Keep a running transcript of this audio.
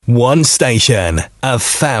One station,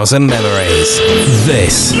 1,000 memories.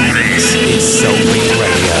 This is Soul Beat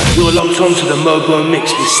Radio. You're locked on to the Mobo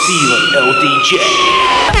mix with Steve and LDJ.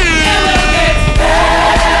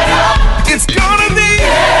 It's gonna be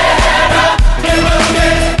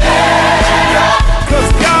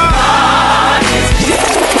cause God is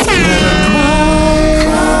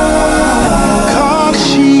cause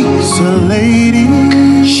she's a lady.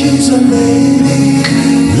 She's a lady.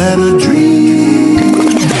 Let her dream.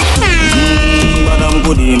 Madam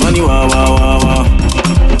Goody money wa wa wa wa.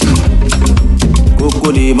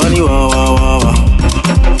 Goody money wa wa wa wa.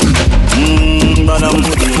 Madam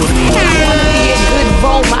Goody.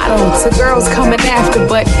 Role model to girls coming after,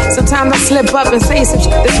 but sometimes I slip up and say some shit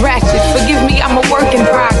that's ratchet. Forgive me, I'm a work in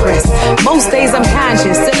progress. Most days I'm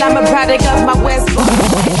conscious, still I'm a product of my West.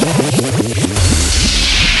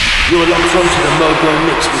 You're locked on to the Mobo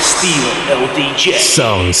mix with Steve and LDJ.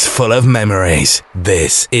 Songs full of memories.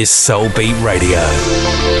 This is Soul Beat Radio.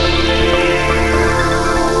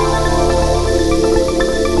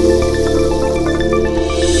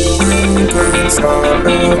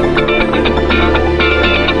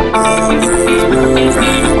 Always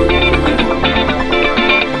moving,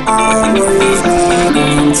 always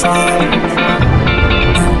having fun,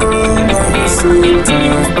 always seem to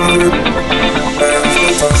find. There's no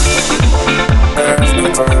time, there's no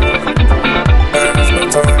time, there's no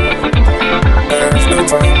time, there's no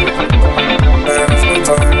time, there's no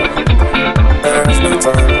time, there's no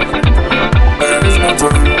time, there's no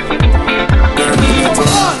time, there's no time.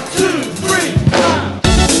 1, 2, 3,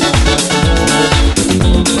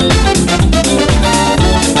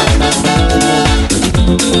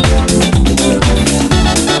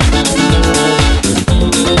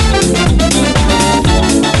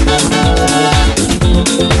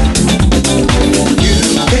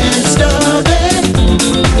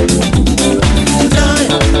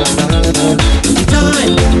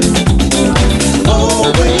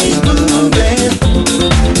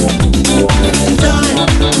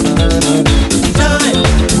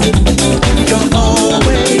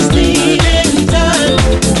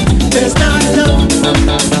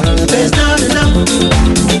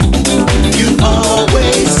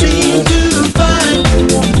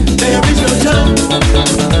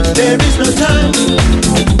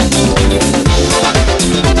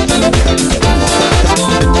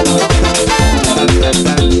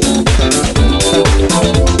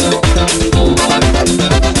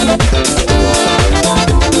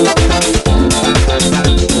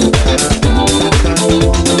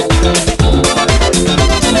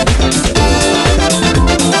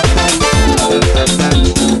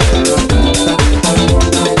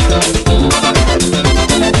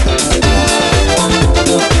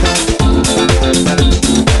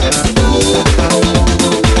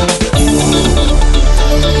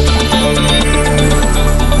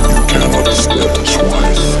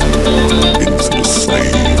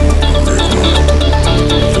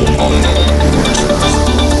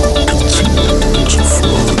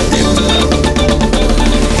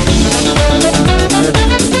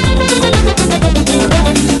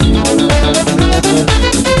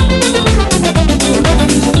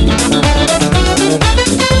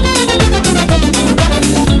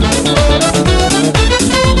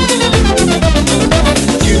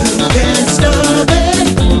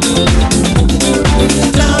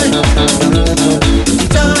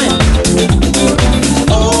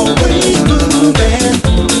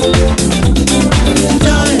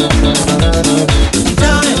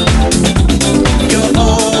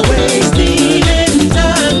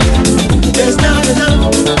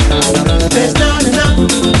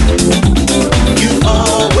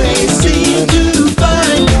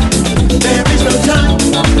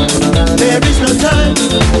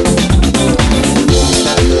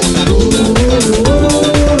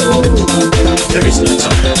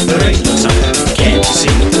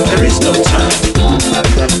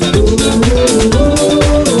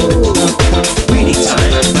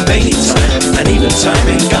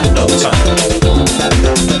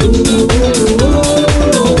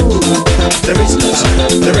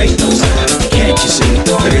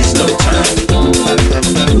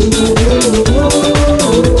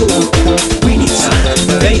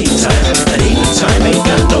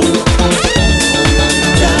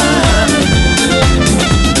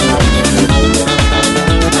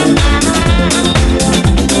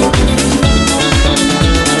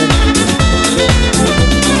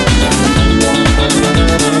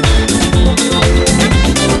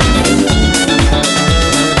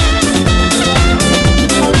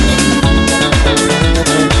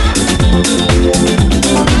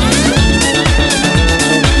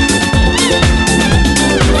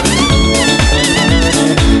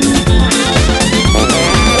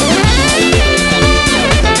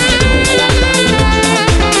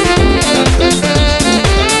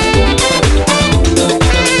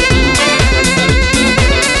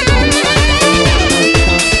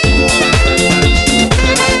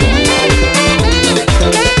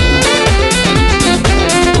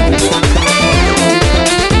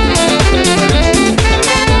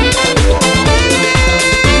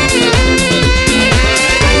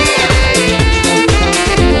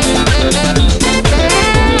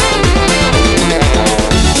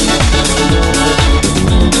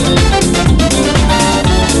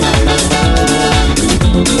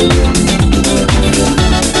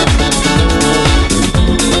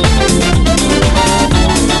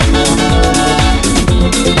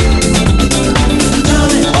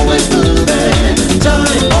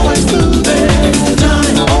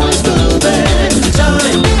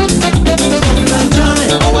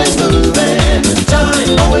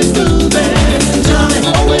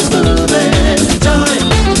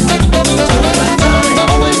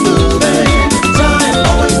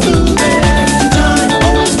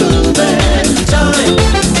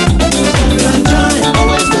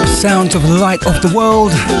 Sounds of Light of the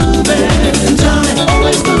World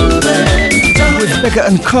with Becca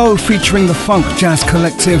and Co featuring the Funk Jazz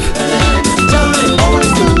Collective,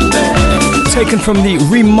 taken from the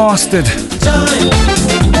remastered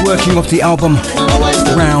working of the album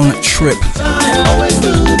Round Trip,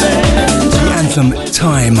 the anthem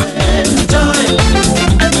Time.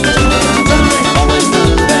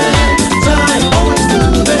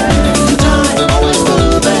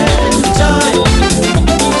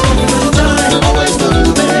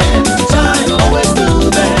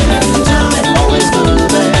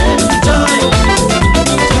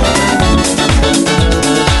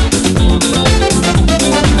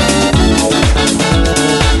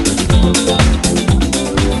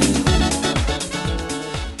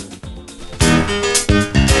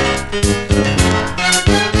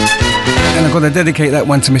 I've got to dedicate that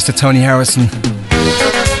one to Mr. Tony Harrison.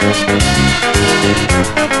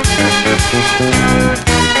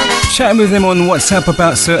 Chatting with him on WhatsApp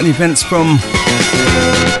about certain events from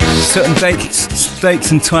certain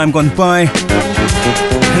dates and time gone by,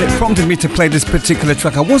 and it prompted me to play this particular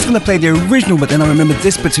track. I was going to play the original, but then I remembered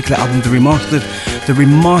this particular album, the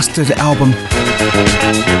remastered album,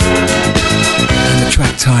 and the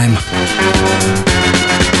track Time.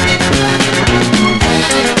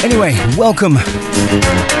 Anyway, welcome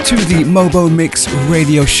to the Mobo Mix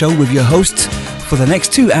radio show with your host for the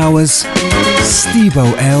next 2 hours,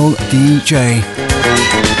 Stevo LDJ.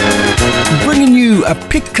 Bringing you a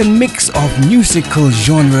pick and mix of musical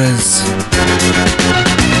genres.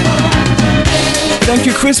 Thank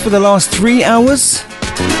you, Chris, for the last 3 hours.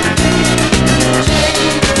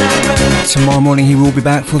 Tomorrow morning he will be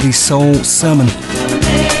back for the Soul Sermon.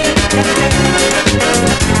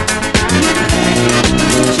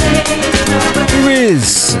 Here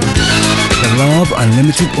is the Love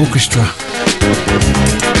Unlimited Orchestra,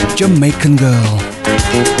 Jamaican Girl.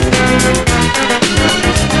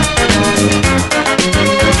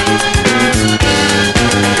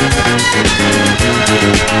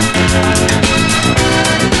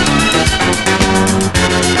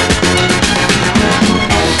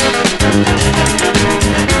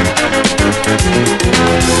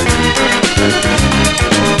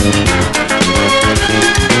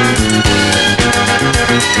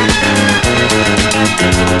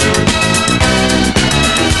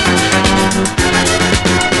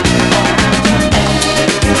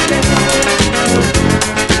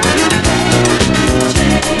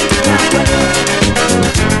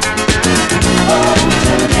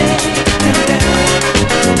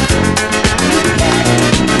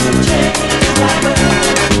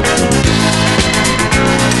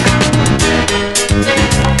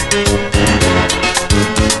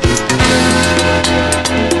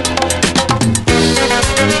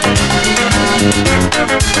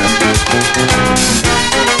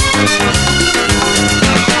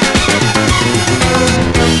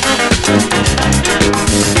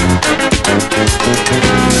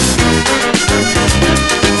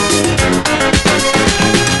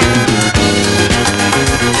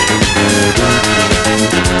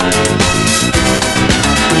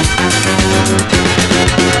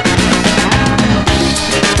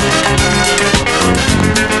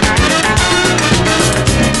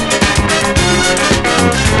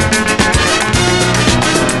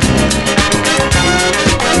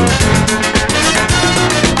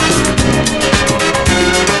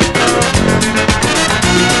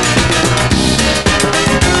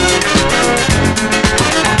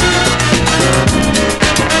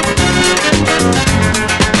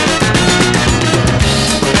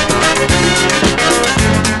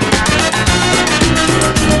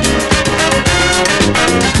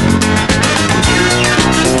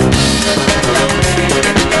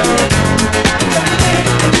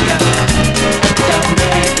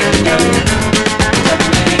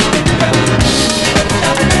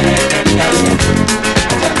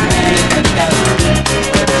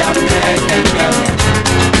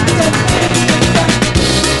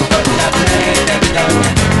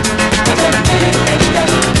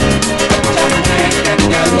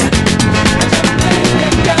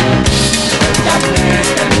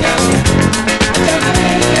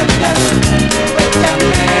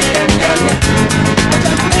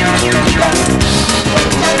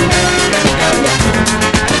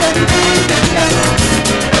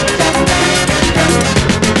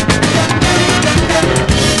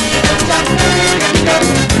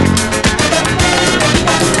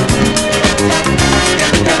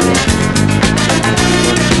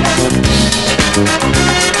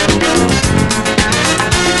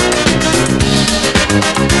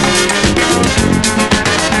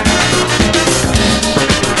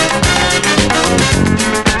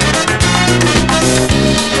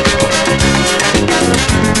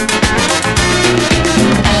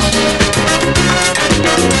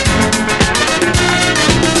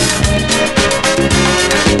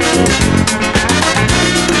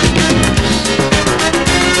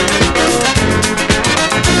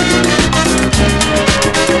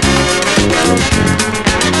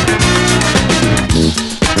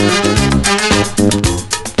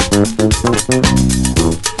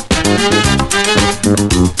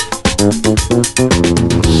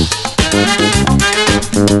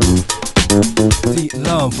 The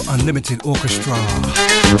Love Unlimited Orchestra.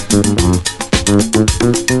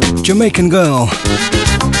 Jamaican Girl.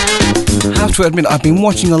 Have to admit, I've been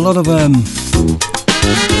watching a lot of old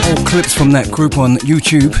clips from that group on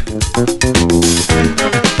YouTube.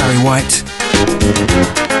 Barry White.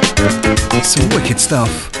 Some wicked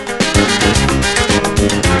stuff.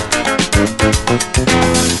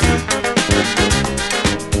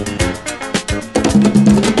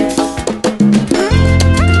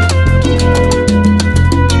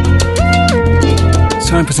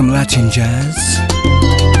 Time for some Latin jazz.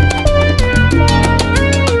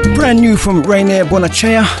 Brand new from Rainier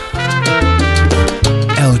Bonachea.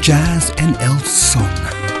 El Jazz and El Son.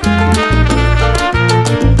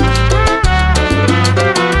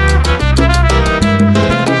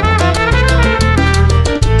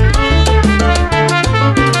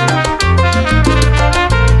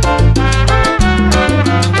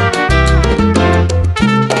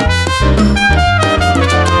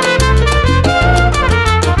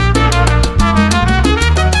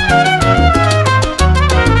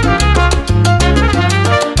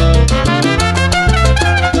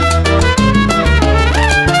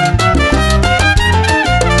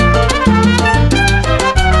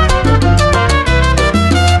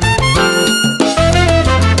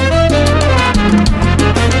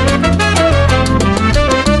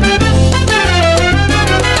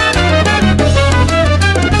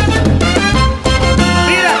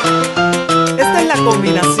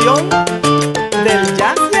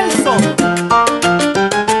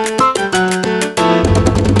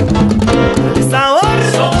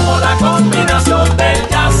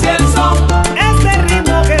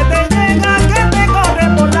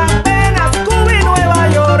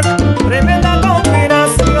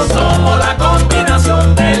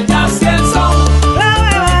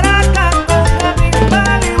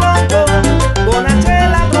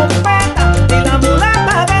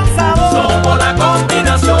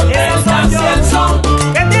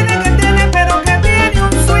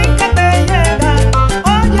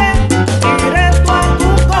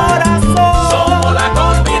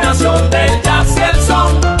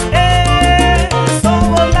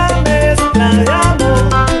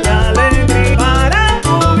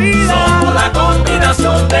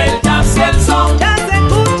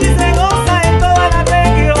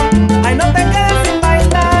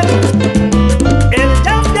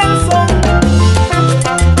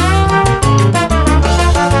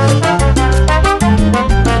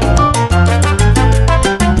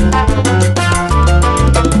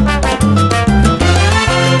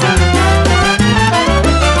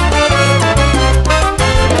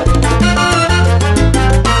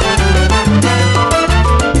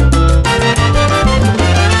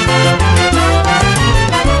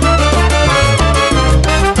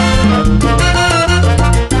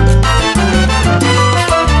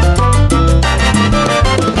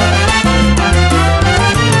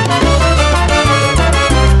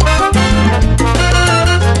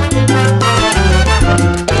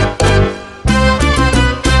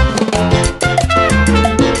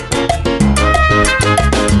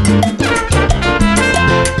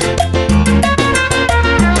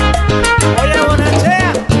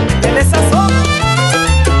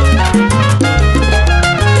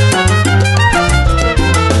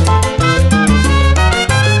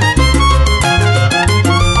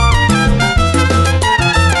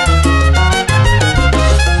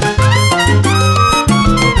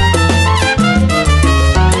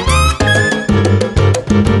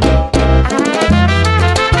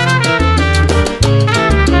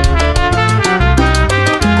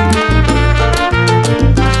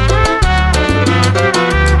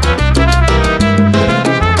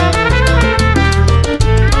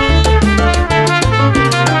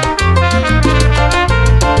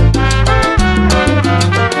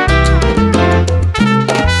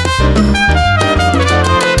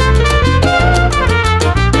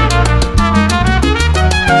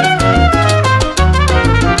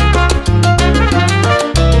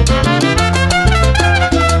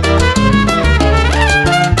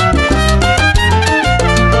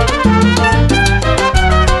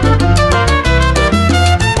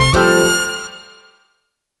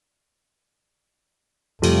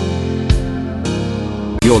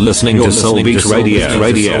 You're listening to Soul Beat Radio.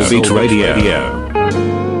 Soul Beat Radio.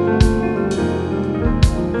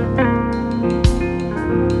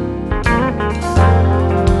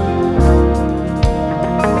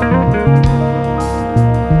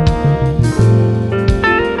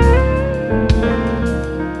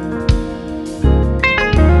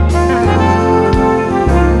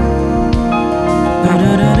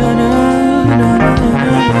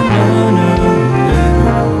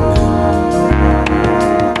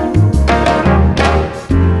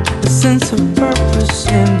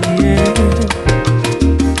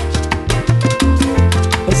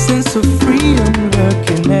 sense of freedom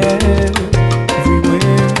lurking everywhere.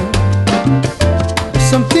 There's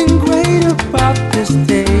something great about this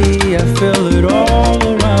day, I feel it all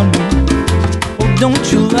around me. Oh,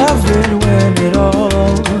 don't you love it when it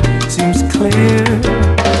all seems clear?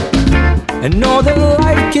 And know that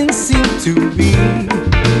life can seem to be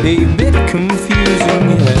a bit confusing,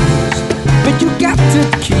 yes, but you got to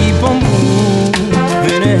keep on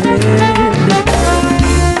moving ahead.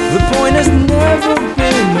 The point has never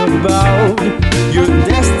been about your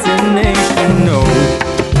destination, no,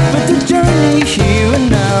 but the journey here and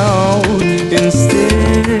now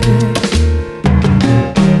instead.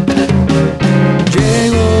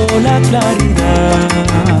 Llegó la claridad,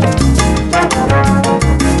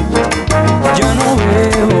 ya no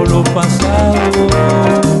veo lo pasado.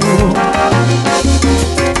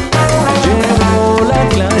 Llegó la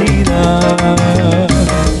claridad,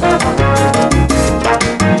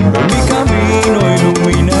 mi camino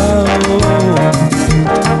iluminado.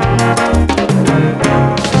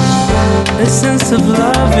 A sense of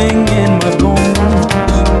loving in my bones,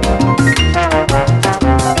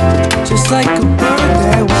 just like a bird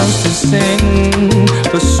that wants to sing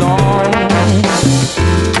a song,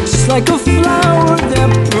 just like a flower that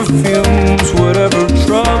perfumes whatever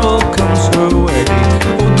trouble comes her way.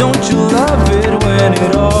 Oh, don't you love it when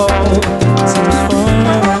it all seems fun?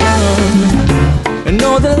 And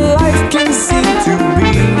know that life can seem to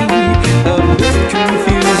be a bit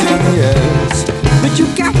confusing, yes, but you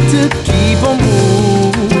got to keep on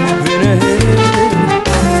moving ahead.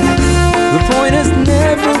 The point has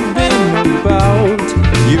never been about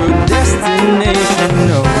your destination,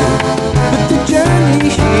 no, but the journey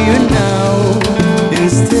here and now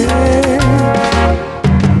instead.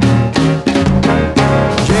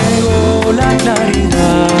 Llegó la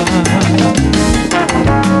claridad,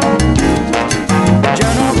 ya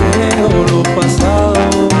no veo lo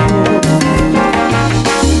pasado.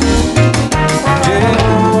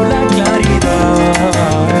 Llegó la claridad,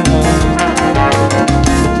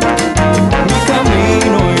 mi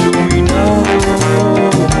camino iluminado.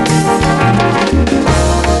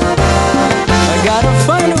 I gotta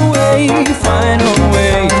find a way, find a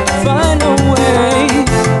way, find a way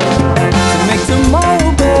to make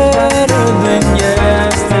tomorrow better than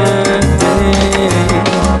yesterday.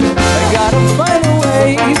 I gotta find a way,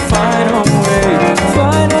 find a way,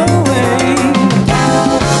 find a way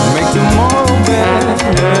to make tomorrow better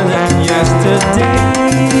than yesterday.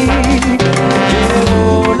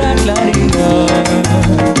 Llegó la claridad,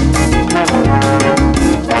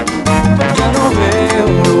 ya no veo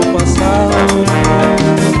lo pasado.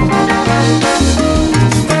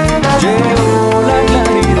 Llegó la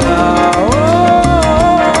claridad,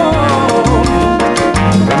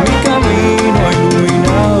 mi camino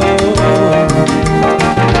iluminado.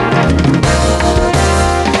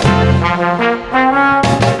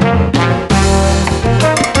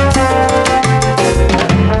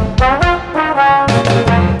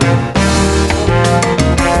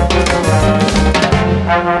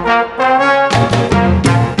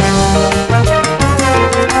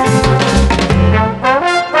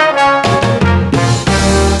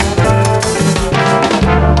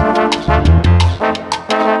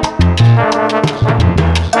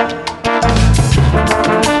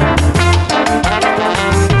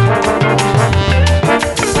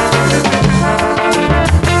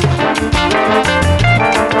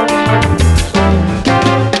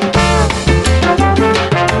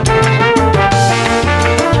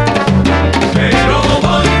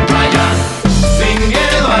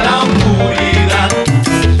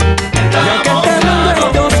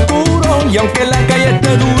 Y aunque la calle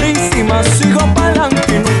esté durísima, sigo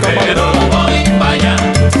pa'lante y nunca paro. Pero voy para allá,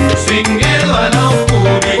 sin miedo a la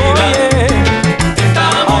oscuridad.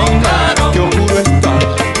 Estamos claros. Qué oscuro está.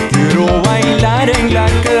 Quiero bailar en la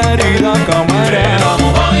claridad, camarada. Pero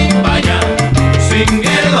voy para allá, sin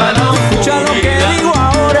miedo a la oscuridad. Escucha lo que digo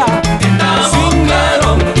ahora. Estamos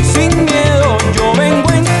claros. Sin miedo, yo vengo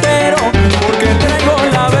entero, porque traigo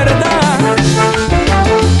la verdad.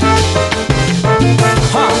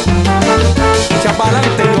 Ja. Echa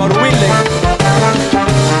pa'lante, lo humilde.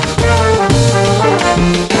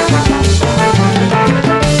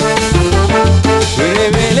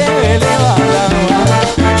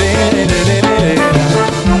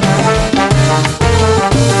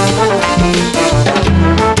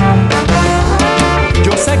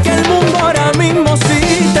 Yo sé que el mundo ahora mismo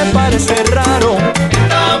sí te parece raro.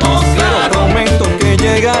 Estamos claros. Pero prometo que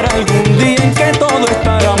llegará algún día en que todo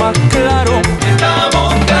estará más claro.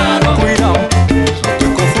 Estamos claros. Cuidado, no te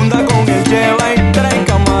confunda con el lleva y trae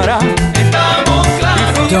cámara. Estamos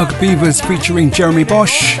claros. Doug Beavers featuring Jeremy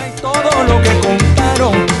Bosch. Todo lo que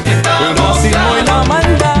contaron.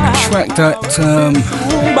 that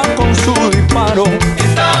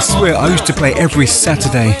I swear I used to play every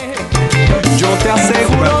Saturday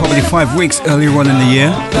for about probably 5 weeks earlier on in the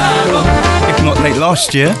year, if not late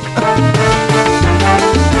last year.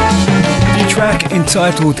 The track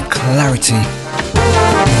entitled Clarity.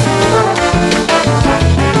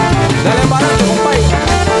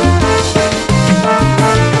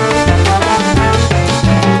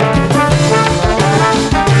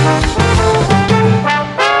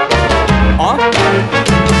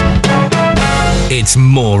 It's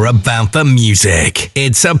more about the music.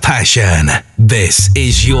 It's a passion. This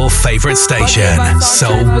is your favorite station,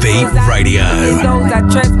 Soul Beat Radio. Those that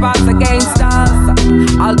trespass against us,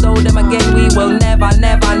 although them again we will never,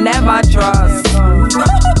 never, never trust.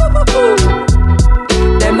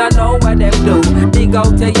 Them not know what them do. Dig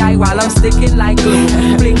out your eye while I'm sticking like glue.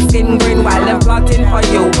 Blink skin grin while I'm plotting for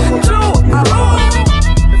you. True.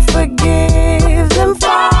 Forgive them,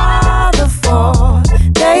 Father, for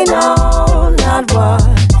they know not what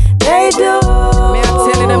they do. Me I'm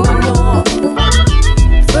telling them no.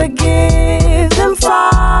 Forgive them,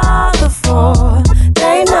 Father, for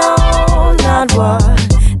they know not what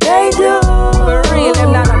they do. For real,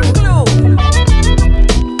 them not a clue.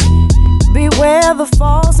 Beware the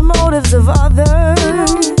false motives of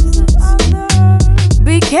others.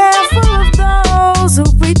 Be careful of those who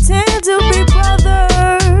pretend to be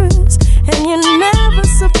brothers, and you never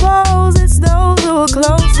suppose it's those who are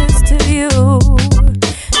closest to you.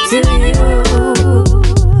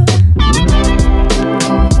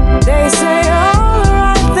 They say all the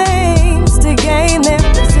right things to gain their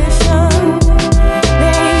position.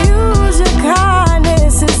 They use your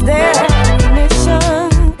kindness as their ammunition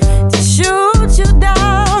to shoot you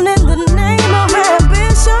down in the name of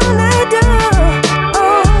ambition. They do.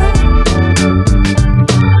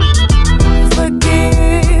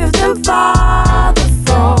 Forgive them, Father,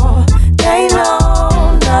 for they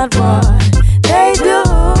know not what they do.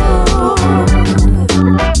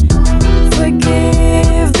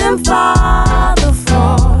 Forgive them, Father,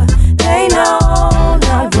 for they know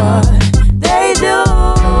not what they do.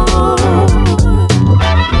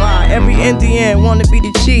 Wow, every Indian wanna be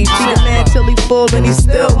the chief. Cheat a man till he full and he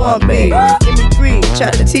still want beef. Give me greed,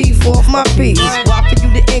 try to teeth off my piece. Why for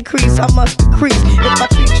you to increase, I must decrease. If I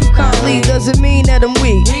treat you kindly, doesn't mean that I'm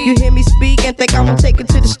weak. You hear me speak and think I won't take it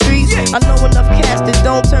to the streets. I know enough cats that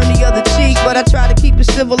don't turn the other cheek, but I try to keep it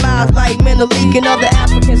civilized like Menelik and other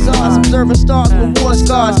Africans are. Observing stars with war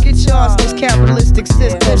scars. Get yours in this capitalistic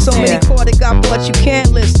system. So many caught it got what you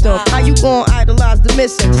can't list them. How you gon' idolize the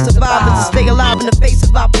missing? To survive and to stay alive in the face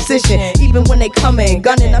of opposition. Even when they come in,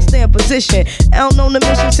 gunning, I stay in position. I don't know the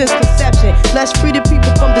mission since conception. Let's free the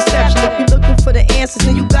people from deception. If you're looking for the answers,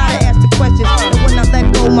 then you gotta ask the questions. And when I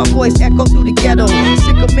let go, my voice echo through the ghetto.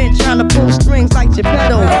 Sick of men trying to pull strings like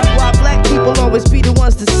Geppetto. While black people always be the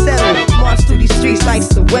ones to settle. March through these streets like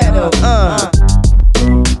Soweto.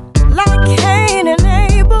 Like Cain and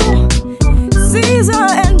Abel, Caesar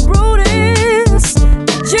and Brutus,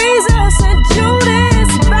 Jesus and Judas,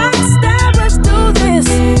 backstabbers do this.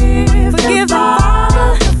 Forgive them,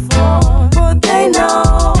 Father, for they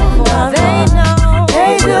know not what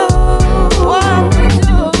they do. What they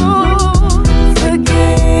do.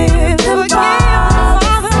 Forgive them,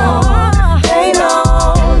 Father, for they know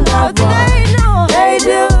not what they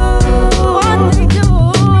do. What they do.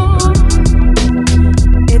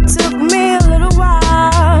 It took me a little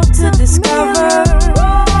while to discover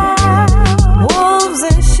wolves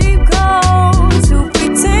and sheep goats who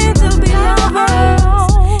pretend to be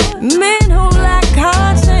lovers. Men who lack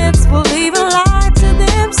conscience will even lie to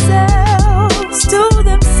themselves,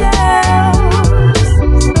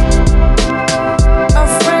 A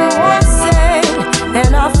friend once said,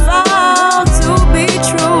 and I found to be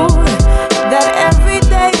true, that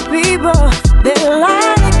everyday people, they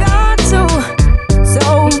lie to God too. So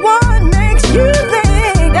what makes you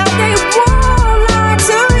think that they won't lie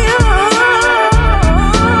to you?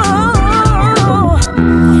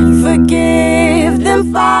 Forgive them,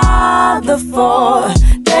 Father, for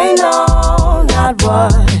they know not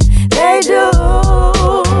what they do.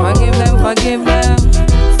 Forgive them, forgive them.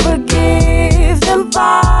 Forgive them,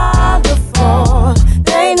 Father, for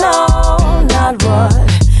they know not what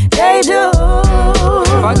they do.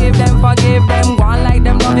 Forgive them, go on like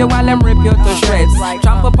them love you while them rip you to shreds.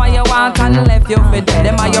 Tramp up on your walk and left you for dead.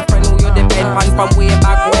 Them are your friend who you depend on from way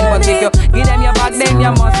back when. But if you give them your back, then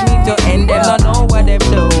you must meet your end. Them don't know what them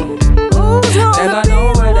do. Them don't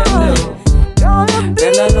know what them do.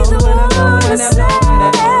 Them don't know what them do. Them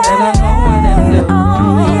don't know what them do.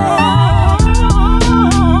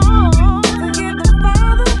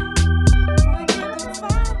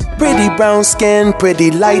 Pretty brown skin,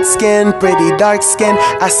 pretty light skin, pretty dark skin.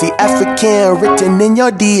 I see African written in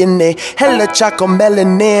your DNA. Hella choco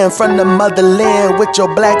melanin from the motherland with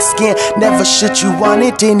your black skin. Never should you want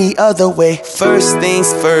it any other way. First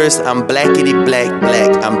things first, I'm blackity black,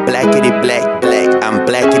 black. I'm blackity black, black. I'm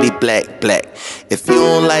blackity black, black. If you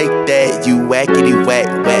don't like that, you wackity whack,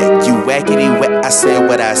 whack. You wackity whack. I said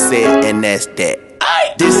what I said, and that's that.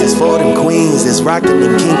 This is for them queens that's rockin'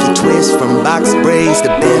 them kinky twists. From box braids to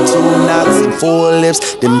bantu knots and four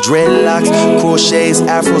lips. Them dreadlocks, crochets,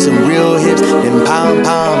 afros and real hips. Them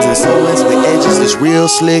pom-poms and sewings with edges that's real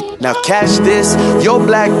slick. Now catch this, your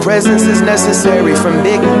black presence is necessary. From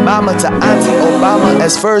Big Mama to Auntie Obama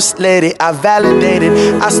as First Lady, I validated.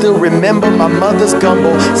 I still remember my mother's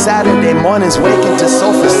gumbo. Saturday mornings waking to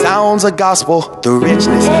soulful sounds of gospel. The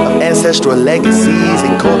richness of ancestral legacies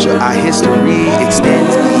and culture, our history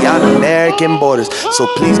extends beyond American borders. So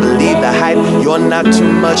please believe the hype. You're not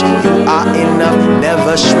too much, you are enough.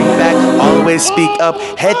 Never shrink back, always speak up.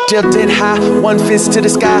 Head tilted high, one fist to the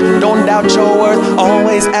sky. Don't doubt your worth,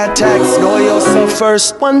 always attack. Know yourself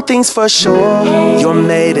first, one thing's for sure. You're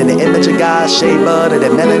made in the image of God. Shea butter,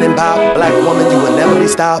 that melanin pop. Black woman, you will never be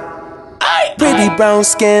stopped. Pretty brown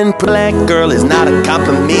skin, black girl is not a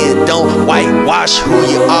compliment. Don't whitewash who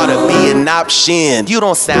you ought to be an option. You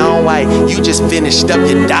don't sound white, you just finished up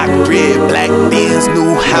your doctorate. Black Benz,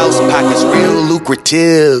 new house, pockets real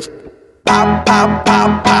lucrative. Pop, pop,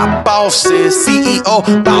 pop, pop, bosses, CEO,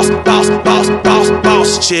 boss, boss, boss, boss,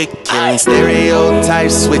 boss chick. Killing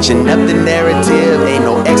stereotypes, switching up the narrative. Ain't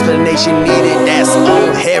no explanation needed, that's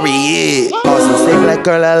on Harriet. Pause and say, black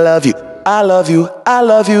girl, I love you. I love you, I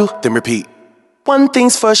love you. Then repeat. One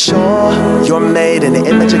thing's for sure, you're made in the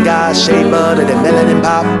image of God. Shea butter, that melanin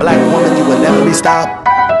pop. Black woman, you will never be stopped.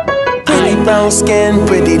 Pretty brown skin,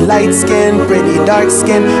 pretty light skin, pretty dark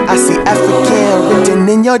skin. I see African written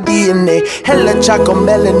in your DNA. Hella choco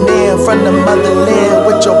melanin from the motherland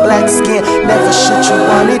with your black skin. Never should you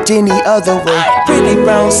want it any other way. Pretty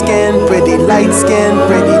brown skin, pretty light skin,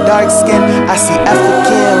 pretty dark skin. I see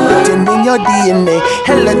African written in your DNA.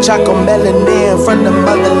 Hella choco melanin from the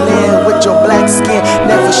motherland with your black skin.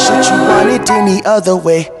 Never should you want it any other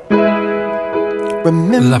way.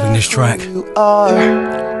 Remember loving this track. Who you are.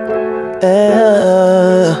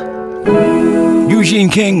 Eugene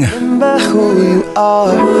King. Remember who you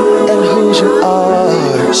are and whose you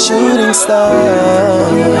are. Shooting star.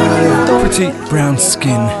 Pretty brown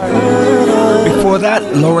skin. Before that,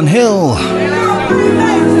 Lauryn Hill.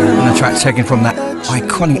 And a track taken from that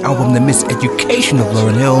iconic album, The Miseducation of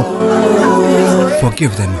Lauryn Hill.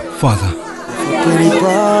 Forgive them, Father. Pretty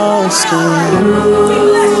brown skin.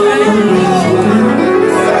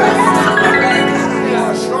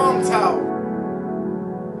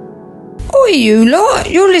 Oi, you lot,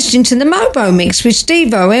 you're listening to the Mobo Mix with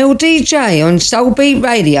Steve-O LDJ on Soul Beat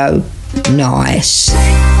Radio. Nice.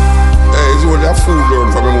 Hey, it's only a fool learn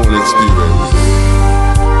from my own experience.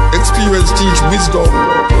 Experience teach wisdom.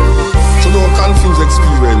 So don't confuse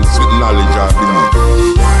experience with knowledge or belief.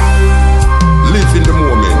 Live in the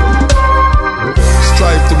moment.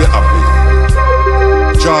 Strive to be happy.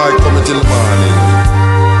 Joy cometh in the morning.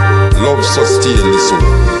 Love sustain the soul.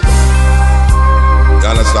 You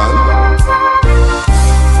understand?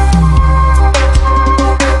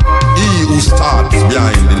 He who starts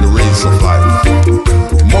behind in the race of life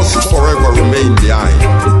must forever remain behind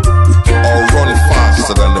or run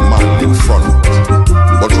faster than the man in front.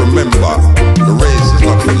 But remember, the race is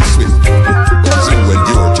not for the swift, but it's who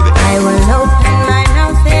endure to the end. I will open my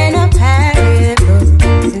mouth in a parable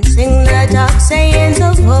and sing the dark sayings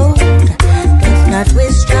of old. If not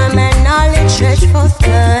wisdom and knowledge, stretch forth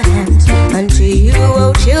the hands unto you,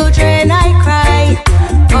 O children, I cry.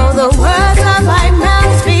 All the words of my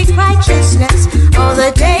mouth speak righteousness. All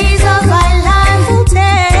the days of my life will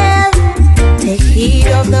tell. Take heed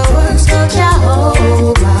of the works of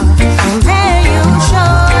Jehovah, and there you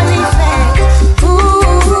surely fail. Ooh,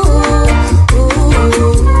 ooh, ooh.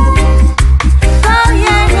 Oh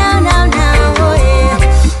yeah, now, oh yeah.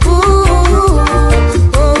 Ooh,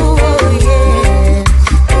 oh yeah.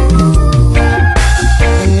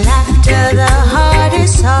 And after the heart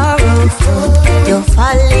is sorrowful, your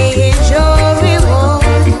folly is your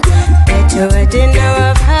reward. Better a dinner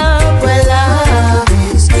of help where love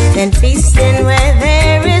is than feasting where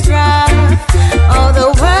there is wrath. All the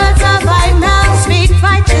words of thy mouth speak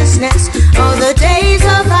righteousness. All the days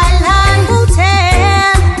of thy land will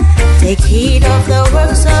tell. Take heed of the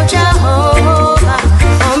works of Jehovah.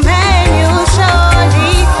 Oh man, you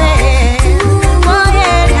surely fail. Oh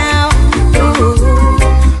yeah, now. Ooh,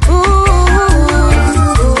 ooh, ooh.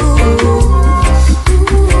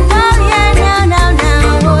 Oh yeah,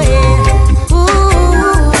 now, oh yeah.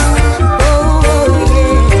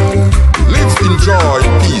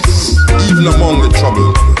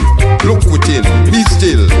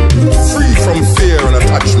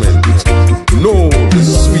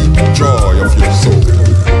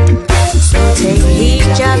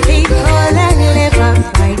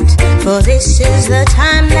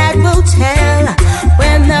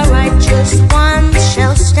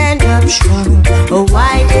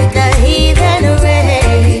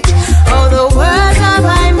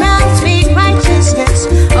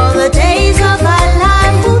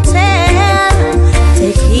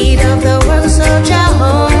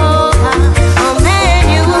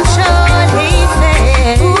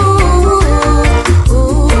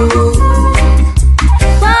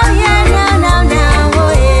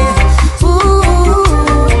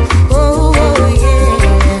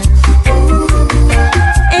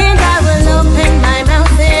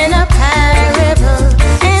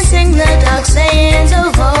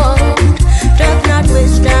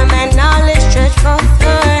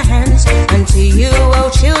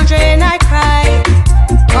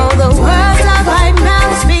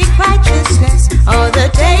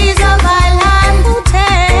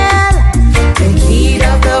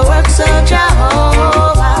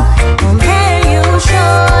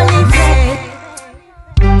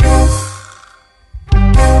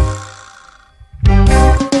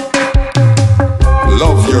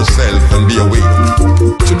 Love yourself and be awake.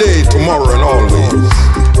 Today, tomorrow, and always.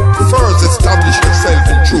 First, establish yourself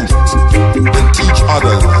in truth. Then teach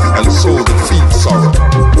others, and so defeat sorrow.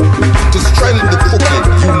 To strengthen the cooking,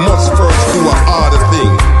 you must first do a harder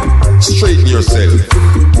thing. Straighten yourself.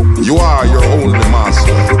 You are your only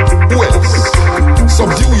master. Who else?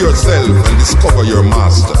 Subdue yourself and discover your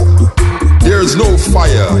master. There's no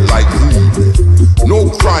fire like greed, no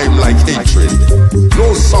crime like hatred,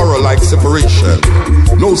 no sorrow like separation,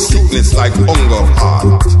 no sickness like hunger of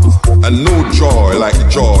heart, and no joy like the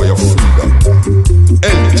joy of freedom.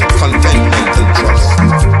 Health, contentment, and trust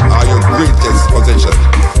are your greatest possession,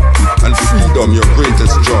 and freedom your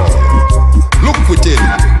greatest joy. Look within,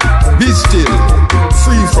 be still,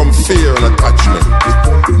 free from fear and attachment.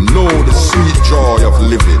 Know the sweet joy of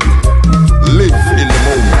living. Live in the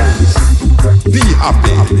moment. Be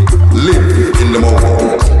happy. Live in the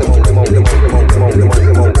moment.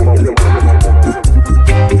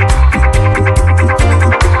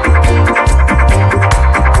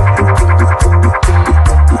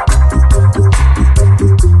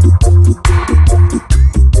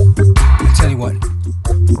 I tell you what,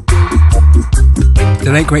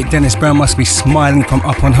 the late great Dennis Brown must be smiling from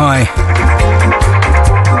up on high.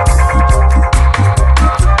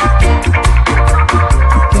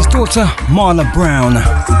 His daughter Marla Brown,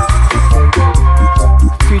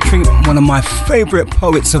 featuring one of my favorite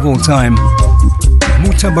poets of all time,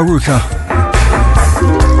 Mutabaruka.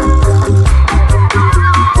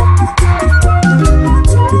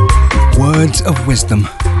 Words of Wisdom.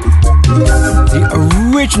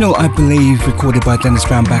 The original, I believe, recorded by Dennis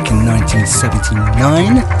Brown back in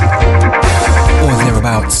 1979 or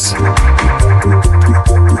thereabouts.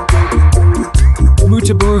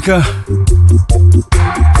 Mutabaruka,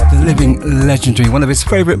 the living legendary, one of his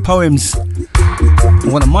favourite poems,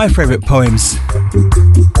 one of my favourite poems,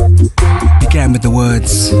 began with the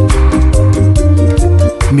words,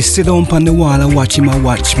 "Me sit on the wall and watch him a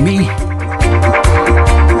watch me."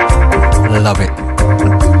 Love it.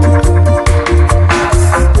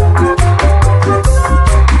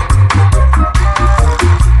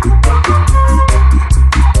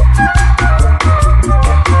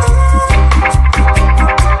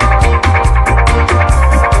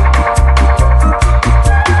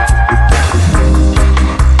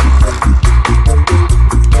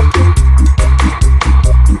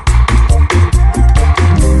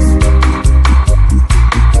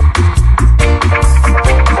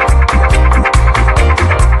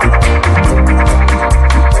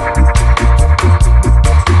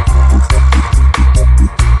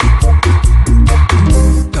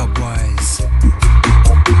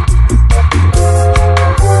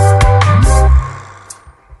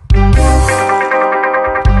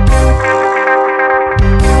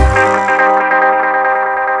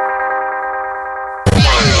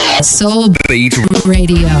 Soul Beat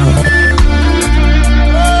Radio.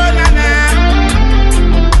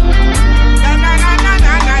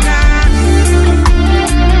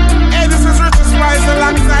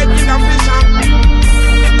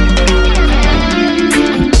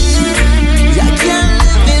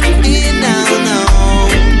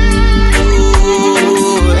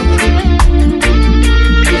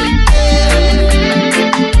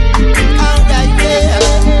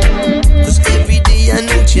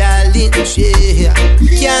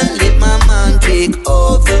 Can't let my man take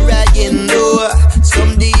over again, no.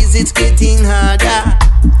 Some days it's getting harder,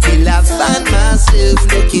 till I find myself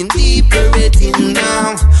looking deeper at him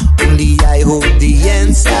now. Only I hold the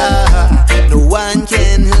answer. No one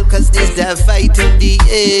can help, cause there's that fight to the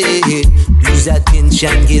end. Lose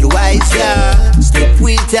attention, get wiser. Step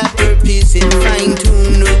with a purpose and fine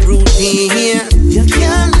tune the routine. You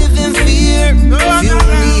can't live in fear. If you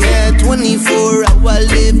only had 24-hour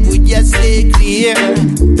live, would you stay clear?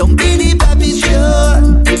 Don't be the baby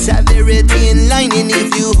sure. Severity in line, and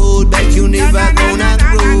if you hold back, you never gonna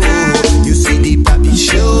grow. You see the baby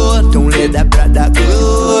sure. Don't let that brother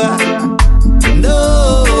grow.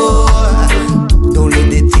 No, don't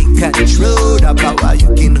let it take control. The power you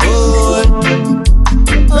can hold.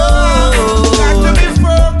 Oh, got to be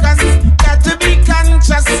focused, got to be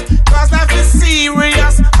conscious, cause life is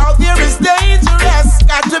serious. Out there is dangerous.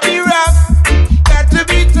 Got to be rough, got to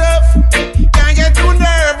be tough. Can't get too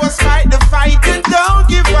nervous. Fight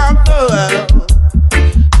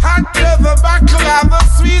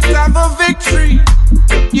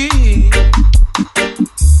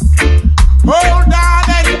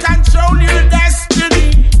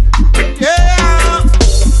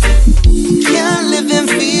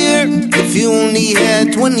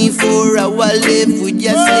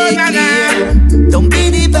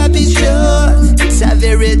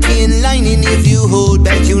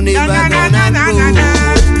you never gonna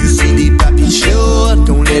grow. You see the papi show,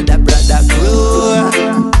 don't let that brother grow.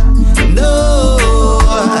 No,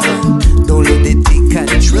 don't let it take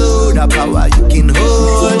control, the power you can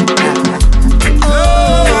hold.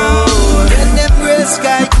 Oh, when them gray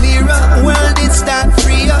sky clear up, world it start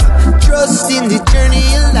free up. Trust in the journey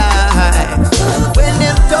in life. When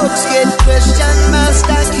them talks get questioned,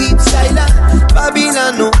 master keep silent.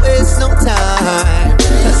 Babylon no waste no time.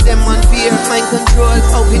 Cause them want fear, mind control.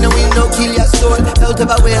 Open a window, kill your soul. Health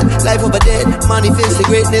over wealth, life over death. Manifest the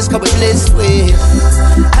greatness, come with blessed with.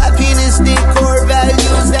 Happiness, the core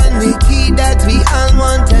values and the key that we all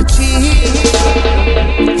want to achieve.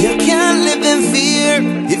 You can't live in fear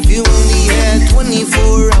if you only had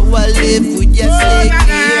 24 hours live with your stay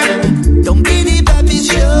clear. Don't be the baby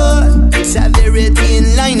sure. Severity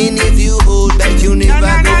in lining if you hold back, you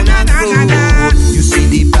never gonna grow. You see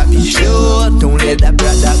the baby sure. Don't let that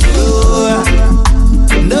brother grow.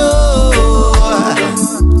 No,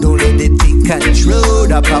 don't let it take control.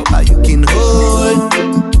 The power you can hold.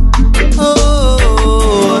 Oh.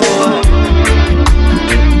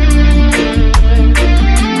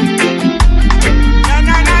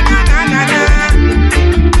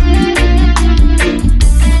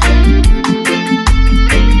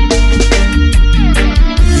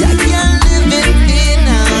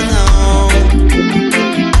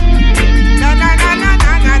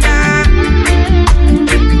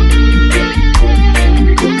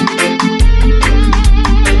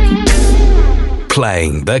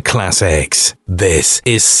 Playing the classics. This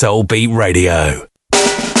is Soul Beat Radio.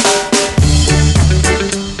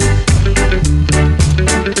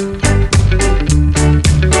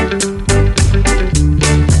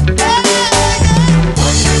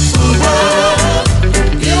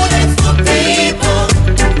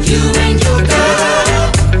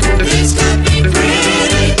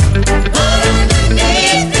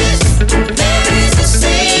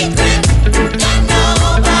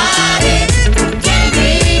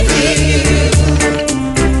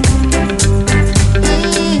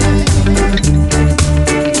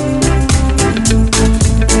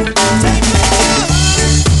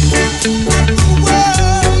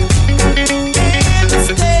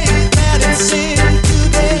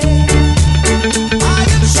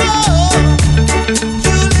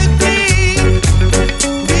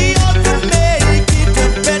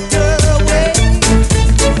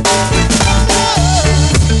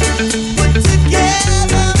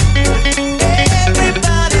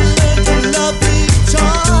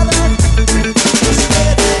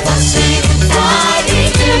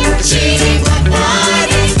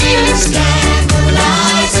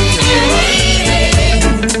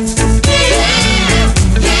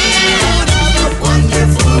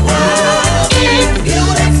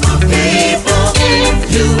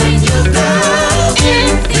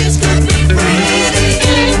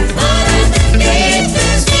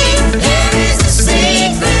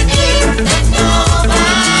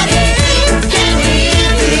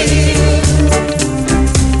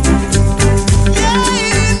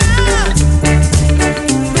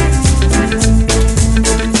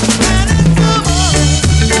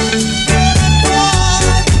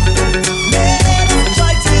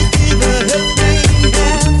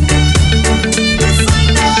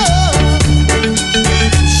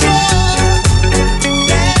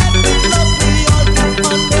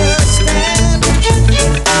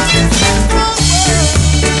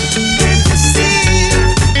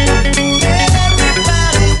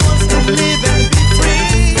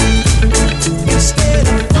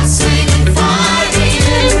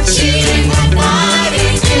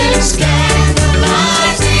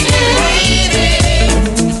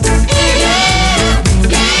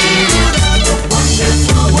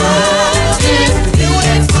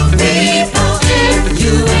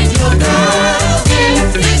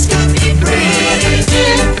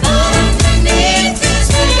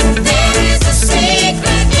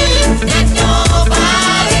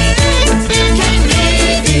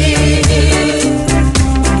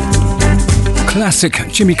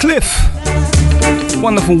 Jimmy Cliff.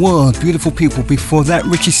 Wonderful world, beautiful people. Before that,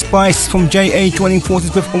 Richie Spice from JA joining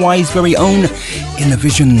forces with Hawaii's very own Inner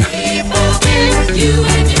Vision for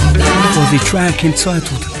the track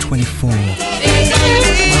entitled 24.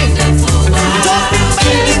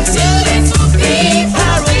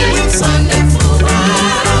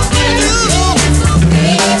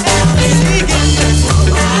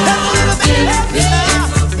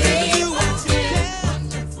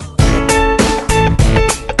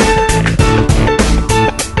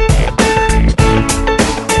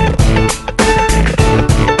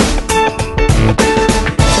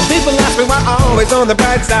 Always on the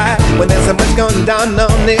bright side when there's so much going down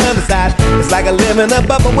on the other side. It's like I live in a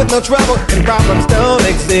bubble with no trouble and problems don't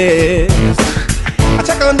exist. I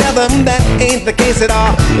check on them, that ain't the case at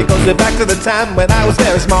all. It goes back to the time when I was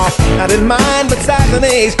very small. I didn't mind but size and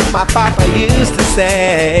age, my papa used to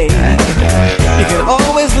say. You can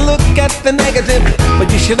always look at the negative,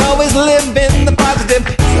 but you should always live in the positive.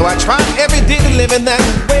 So I try every day to live in that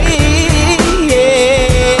way.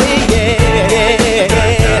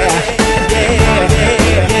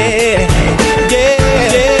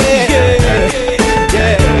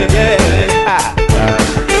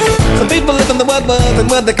 Some people live in the what was and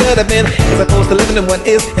what they could have been, as opposed to living in what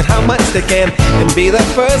is and how much they can, and be the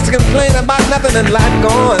first to complain about nothing in life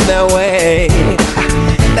going their way.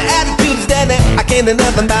 The attitude is dead that I can't do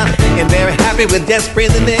nothing about, and they're happy with just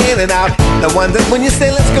breathing in and out. The ones that when you say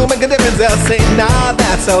let's go make a difference, they'll say nah,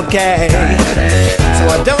 that's okay. So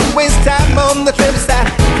I don't waste time on the flip side,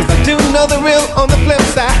 cause I do know the real on the flip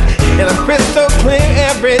side, and I'm crystal clear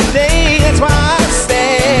every day. That's why I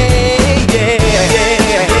stay.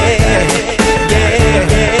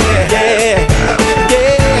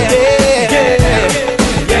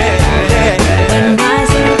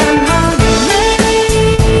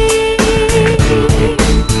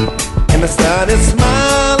 And the sun is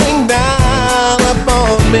smiling down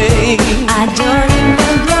upon me. I join in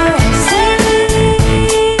the blessing.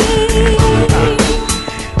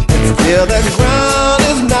 And still the ground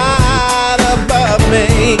is not above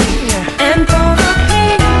me. And for the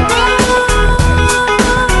people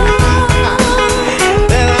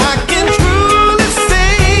that I can truly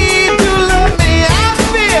say to love me, I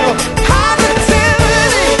feel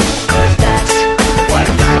positivity. 'Cause that's what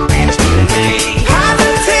life means to me.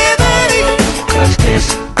 Positivity. 'Cause this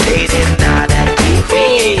date is not at TV.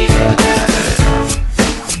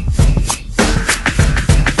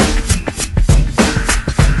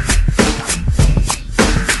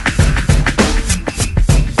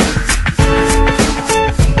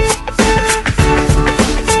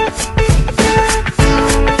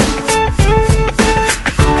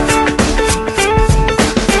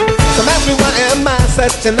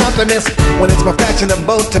 Such an optimist when it's more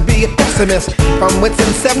fashionable to be a pessimist. From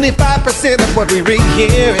within 75% of what we read,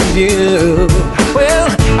 hear, and view. Well,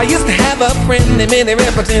 I used to have a friend named Minnie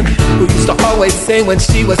Riperton who used to always say when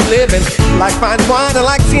she was living, like fine wine, I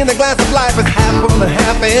like seeing the glass of life as half full and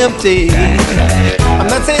half empty. I'm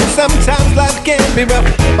not saying sometimes life can be rough,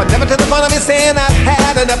 but never to the point of me saying I've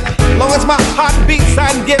had enough. Long as my heart beats,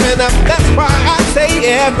 I'm giving up. That's why I say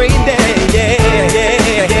every day, yeah, yeah,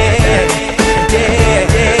 yeah.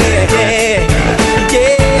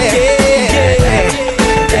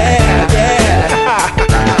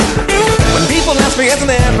 When people ask me as an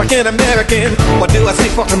African American, what do I see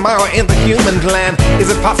for tomorrow in the human plan? Is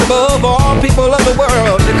it possible for all people of the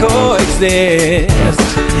world to coexist?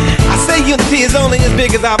 I say unity is only as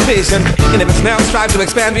big as our vision, and if it's now strive to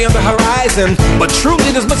expand beyond the horizon. But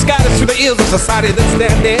truly there's much guidance through the ills of society that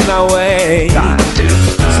stand in our way.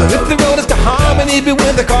 So if the road is to harmony, be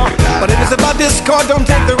with the car. But if it's about discord, don't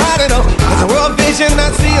take the ride at all. Cause the world vision I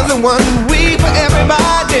see is the one we for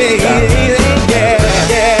everybody. Yeah, yeah, yeah,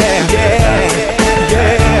 yeah, yeah, yeah.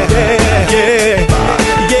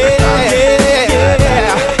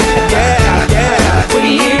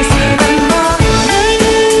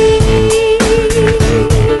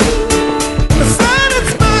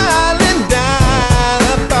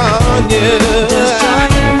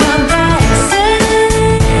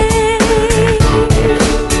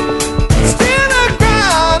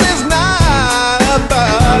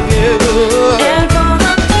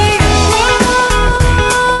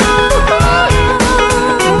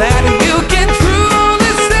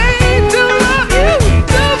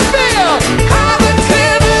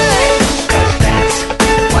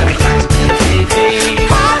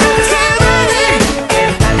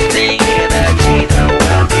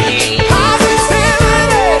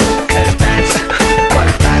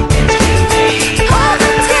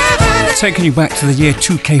 Taking you back to the year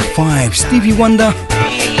 2K5, Stevie Wonder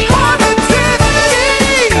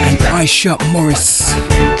and Aisha Morris.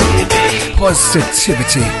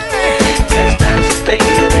 Positivity.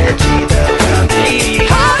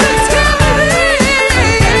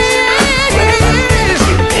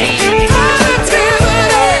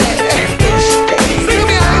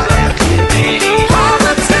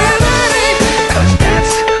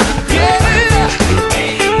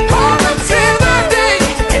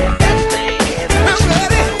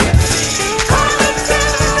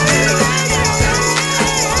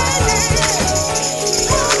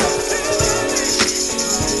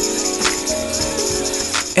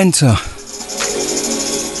 Enter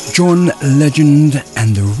John Legend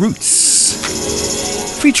and the Roots.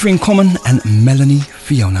 featuring Common and Melanie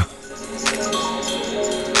Fiona.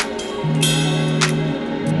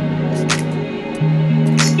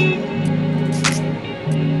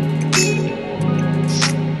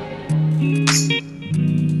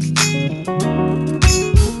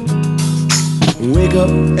 Wake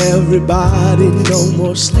up, everybody, no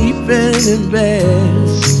more sleeping in bed.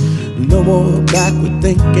 No more backward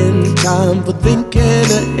thinking, time for thinking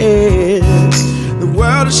ahead. The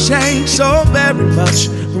world has changed so very much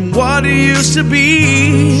from what it used to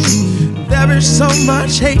be. There is so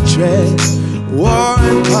much hatred, war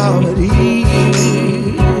and poverty.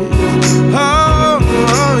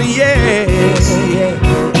 Oh yeah, yeah.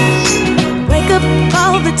 Wake up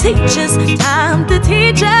all the teachers, time to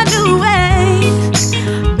teach a new way.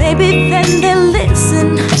 Maybe then they'll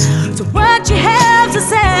listen to what you have to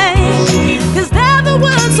say. Cause they're the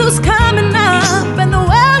ones who's coming up and the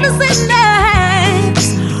world is in their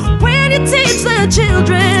hands. When you teach the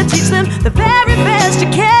children, teach them the very best you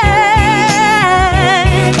can.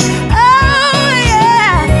 Oh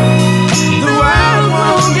yeah, the world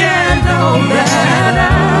won't get no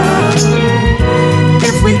better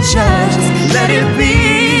if we just let it be.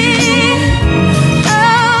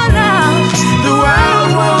 Oh no, the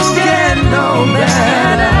world won't get no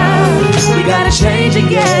better. We gotta change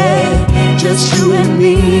again, just you and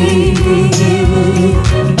me.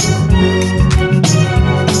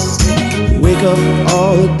 Wake up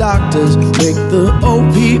all the doctors, make the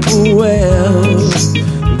old people well.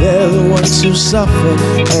 They're the ones who suffer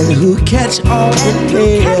and who catch all the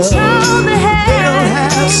hell. They don't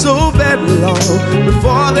have so very long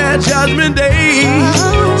before their judgment day.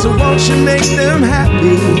 So won't you make them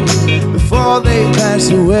happy before they pass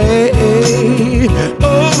away?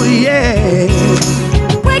 Oh yeah.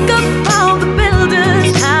 Wake up all the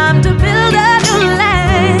builders, time to build a new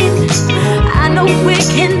land. I know we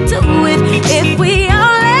can do it if we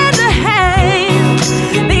all lend a hand.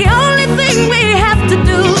 The only thing we have to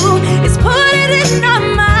do is put it in our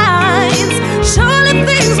minds. Surely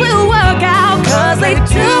things will work out, cause they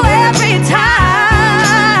do every time.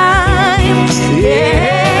 Yeah,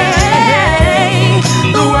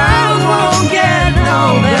 the world won't get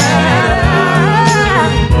no better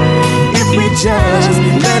if we just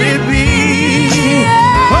let it be.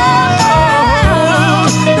 Oh,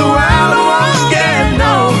 the world won't get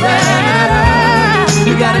no better.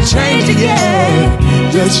 We gotta change again,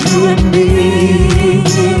 just you and me.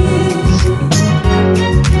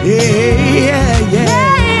 Yeah, yeah, yeah.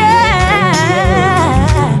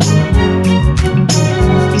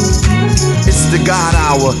 It's the God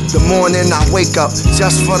hour, the morning I wake up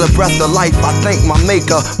just for the breath of life. I thank my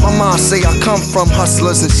maker. My mom say I come from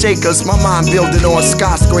hustlers and shakers. My mind building on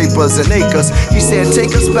skyscrapers and acres. He said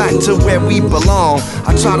take us back to where we belong.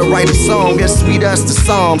 I try to write a song as sweet as the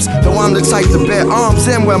Psalms, though I'm the type to bear arms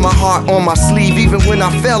and wear my heart on my sleeve. Even when I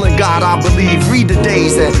fail in God, I believe. Read the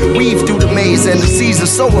days and weave through the maze, and the seasons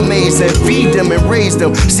so amazing. Feed them and raise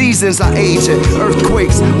them. Seasons are aging,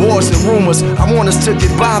 earthquakes, wars and rumors. I want us to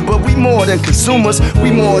get by, but we more than consumers. We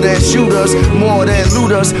more than shooters, more than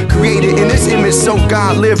looters. Created in His image, so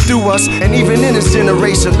God lived through us. And even in this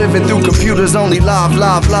generation, living through computers, only love,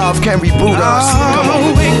 love, love can reboot us. Come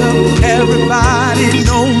on, wake up, everybody,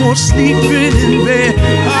 no more sleeping in bed.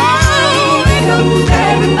 Oh, wake up,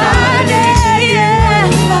 everybody, yeah.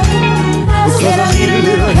 Because I need a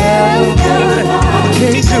little help. I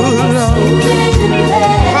can't do it alone.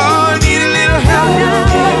 Oh, I need a little help.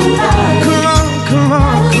 Come on, come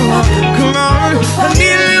on, come on, come on. I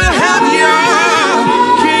need a little help, y'all.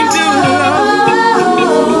 Can't do it alone.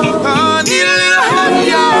 Oh, I need a little help,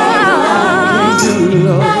 y'all. Can't do it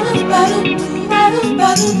alone.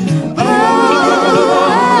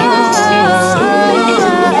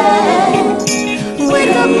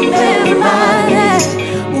 Wake up, everybody.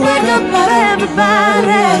 Wake up,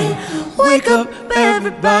 everybody. Wake up,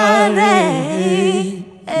 everybody.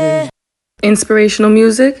 Inspirational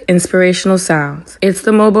music, inspirational sounds. It's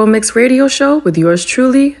the Mobo Mix Radio Show with yours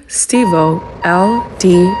truly, Steve-O,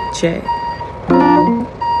 LDJ.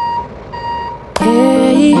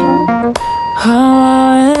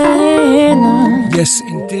 Yes,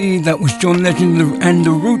 indeed, that was John Legend and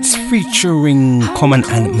the Roots featuring Common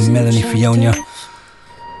and Melanie Fiona.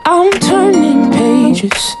 I'm turning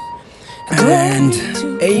pages. And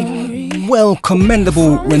a well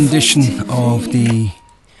commendable rendition of the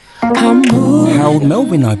Harold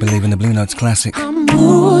Melvin, I believe, in the Blue Notes classic.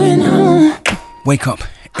 Wake up,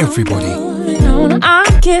 everybody.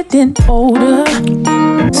 I'm getting older,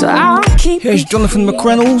 so I'll keep. Here's Jonathan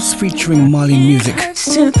McReynolds featuring Mali Music.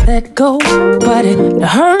 To let go, but it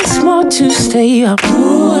hurts more to stay. I'm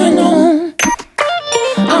moving on.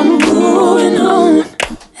 I'm moving on.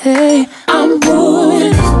 hey, I'm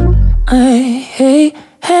moving on. Hey, hey,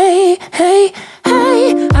 hey, hey,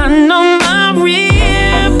 hey. I know my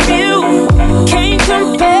real view can't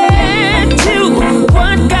compare to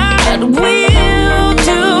what God will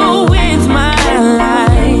do with my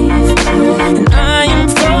life. And I am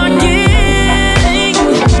forgetting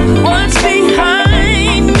what's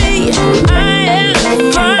behind me. I am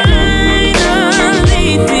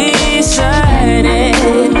finally decided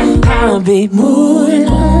I'll be moving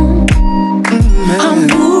on. I'm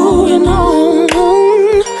moving on.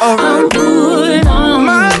 I'm moving on.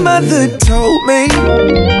 My mother told me,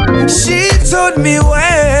 she told me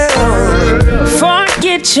well,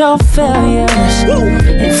 forget your failures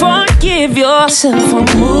and forgive yourself. I'm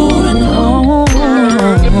moving on.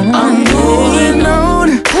 I'm moving on.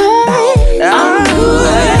 Hey, I'm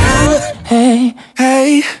moving on. Hey,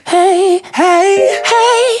 hey, hey, hey,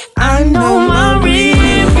 hey. I know my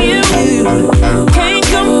review can't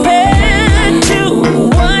compare to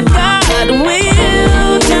what God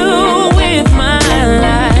will do with my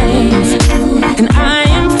life. And I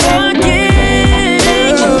am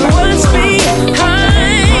forgetting what's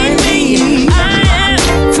behind me. I am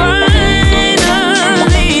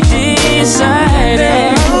finally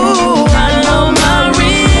decided. I know my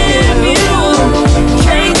review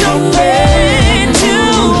can't compare to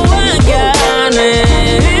what God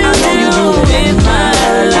will do with my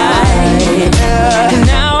life. And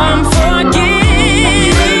now I'm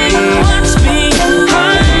forgetting what's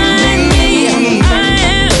behind me. I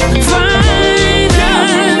am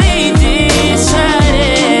finally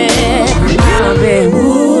decided I'll be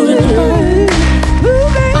moving on.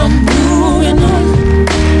 I'm moving on.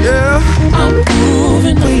 I'm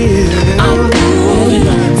moving on. I'm moving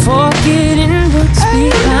on. Forgetting what's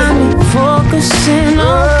behind me, focusing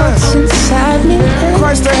on what's inside me.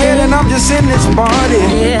 Christ ahead and I'm just in this body.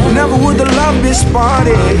 Never would the love be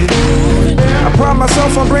spotted. I pride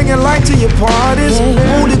myself on bringing light to your parties.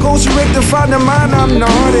 Holy Ghost rectify the mind, I'm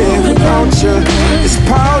naughty. Without you, it's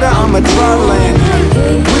powder, I'm a dry land.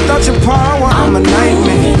 Without your power, I'm a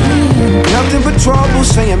nightmare. Nothing but trouble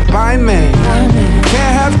saying bye, man.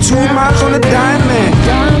 Can't have 2 miles on a diamond.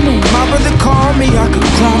 My brother called me, I could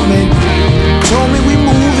call me. Told me we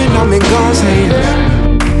moving, I'm in God's hands.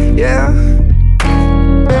 Yeah.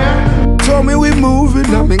 Told me we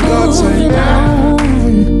moving, I'm in God's hands.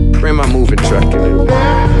 Bring my moving truck in.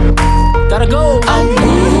 Gotta go. I'm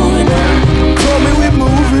moving on. Told me we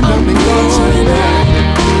moving, I'm in God's hands.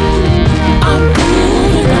 I'm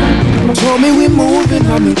moving on. Told me we moving,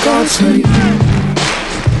 I'm in God's hands.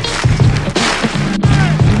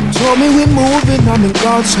 Told me we moving, I'm in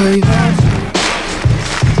God's hands.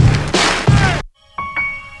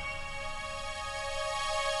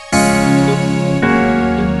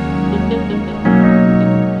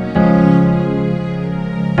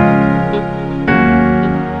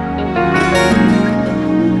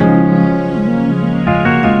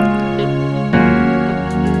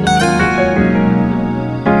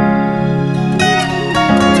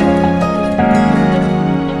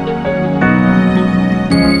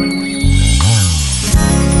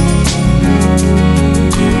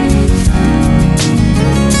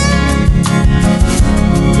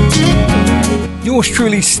 Yours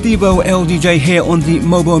truly, Steve-O LDJ here on the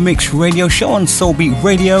Mobo Mix radio show on Soulbeat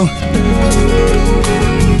Radio.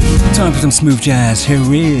 Time for some smooth jazz. Here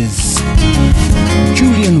is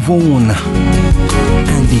Julian Vaughn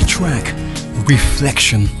and the track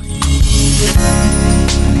Reflection.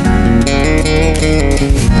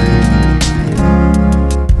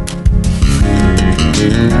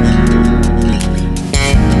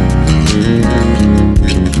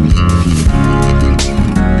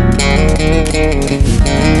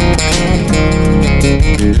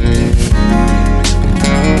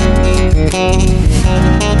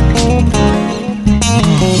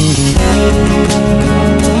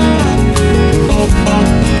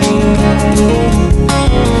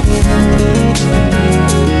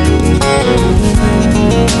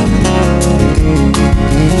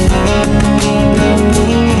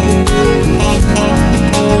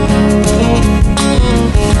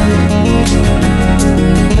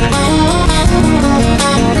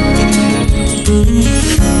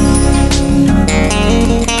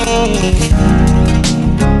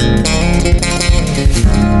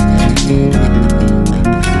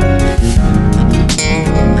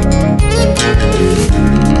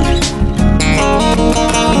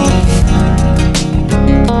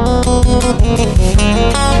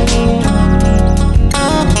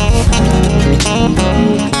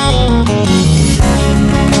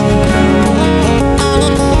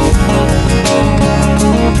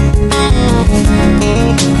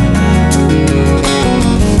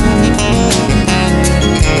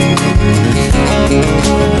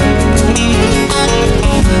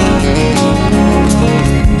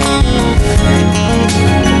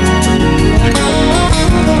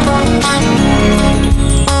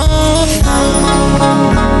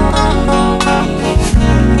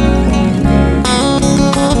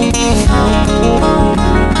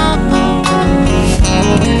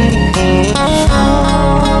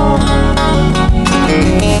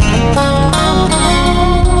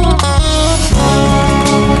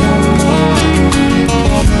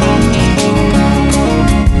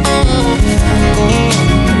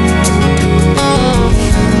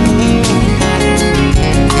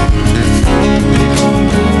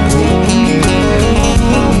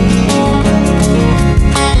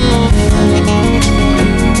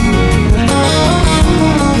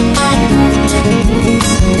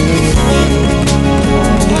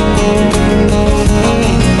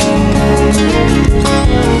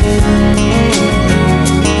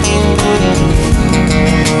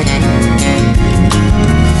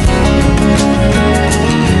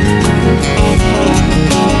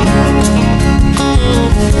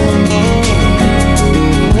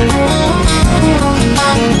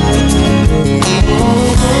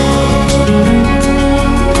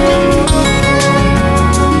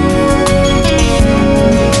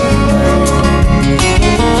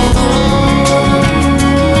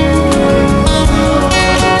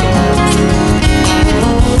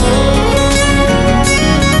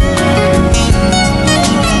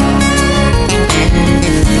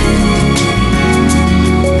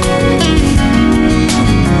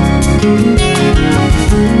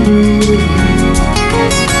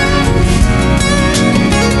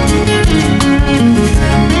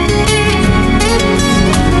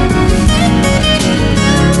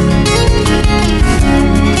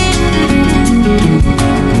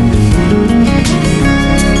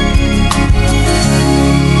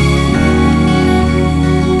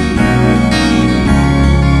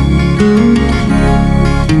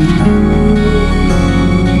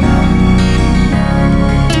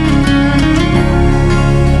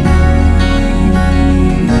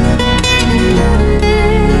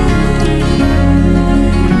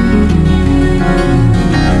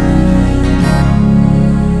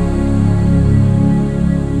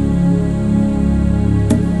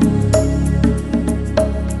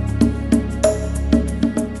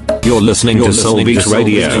 You're listening to Soul Beat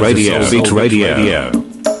Radio. Soul Beat Radio.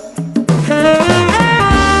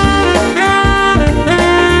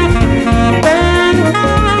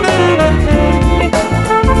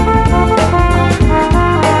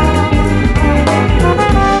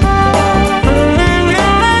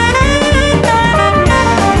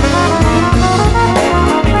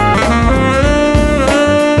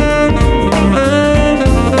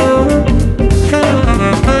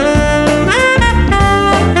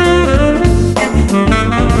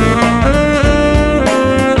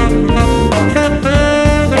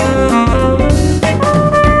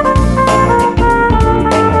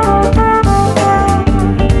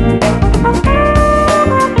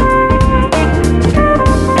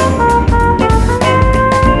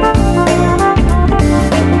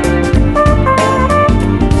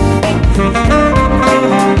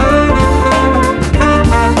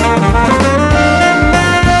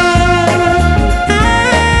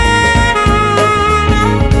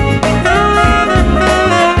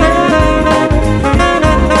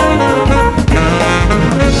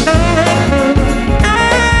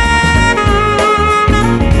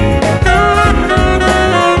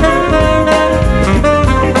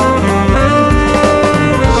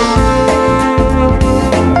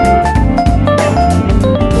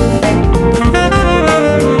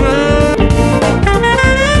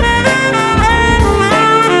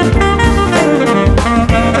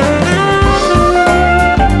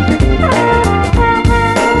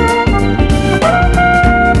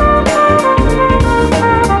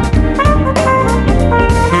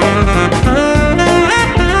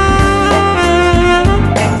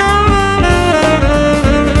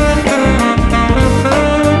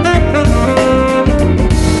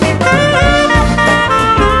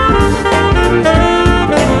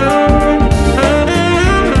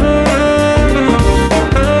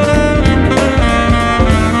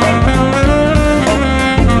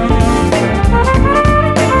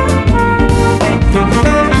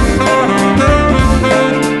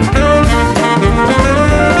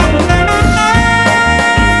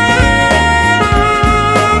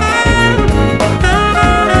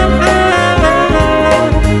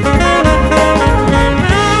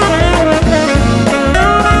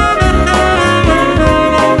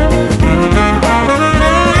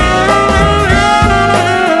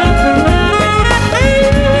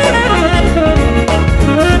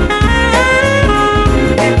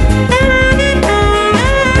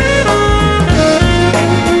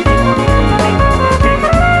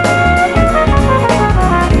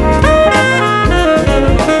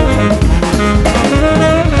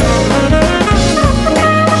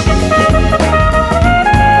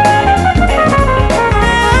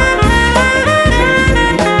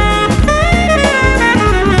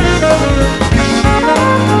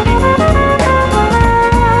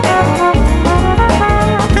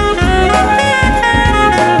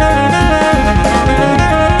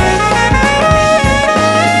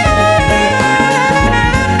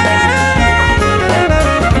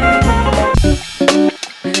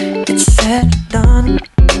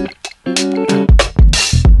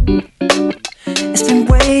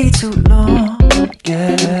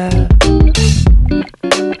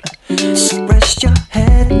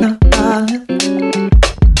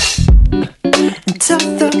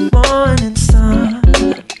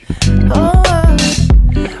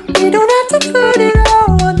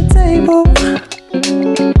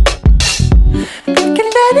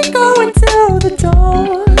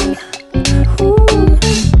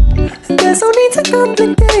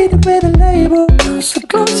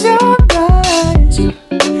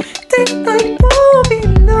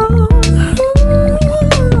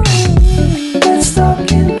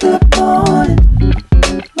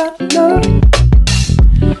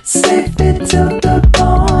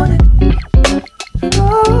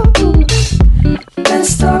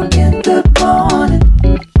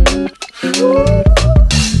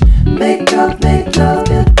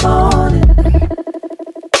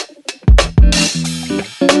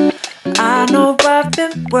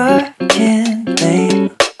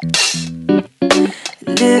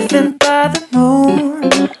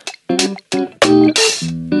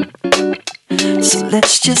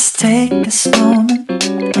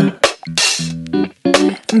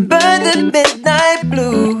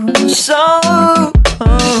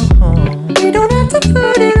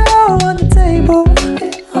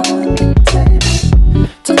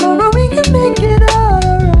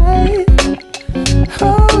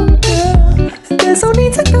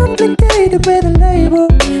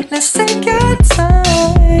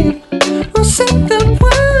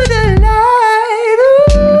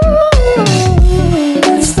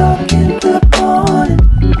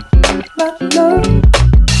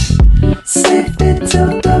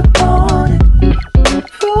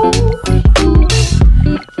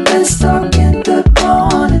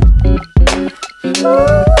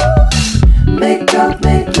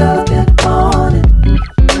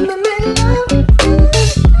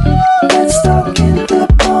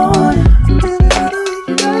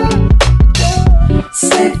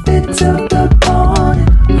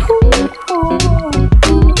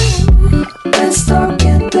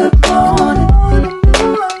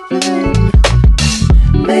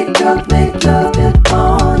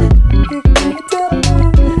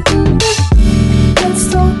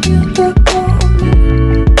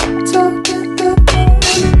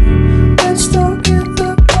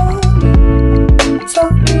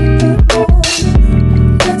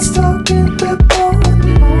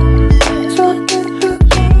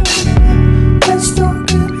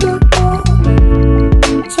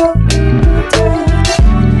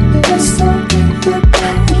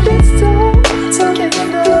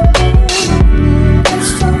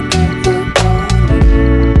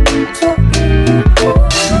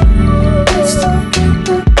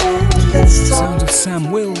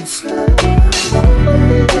 Talk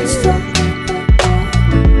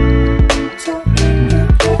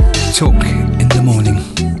in the morning.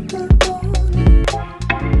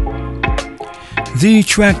 The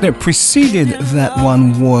track that preceded that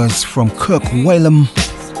one was from Kirk Whalum,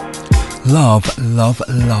 Love, Love,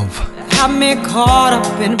 Love. Have me caught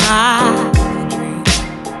up in my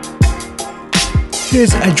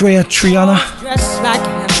Here's Andrea Triana dress like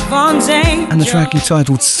heaven's angel. and the track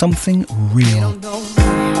entitled Something Real.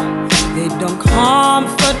 They don't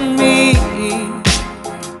comfort me.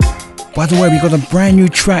 By the way, we got a brand new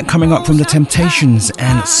track coming up from The Temptations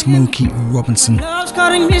and Smokey Robinson. Love's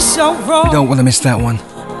cutting me so raw. You don't want to miss that one.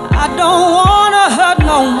 I don't wanna hurt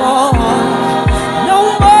no more,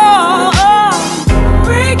 no more.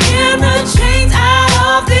 Breaking the chains out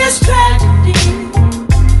of this tragedy.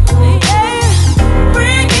 Yeah,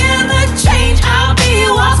 breaking the change. I'll be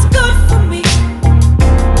what's good for me.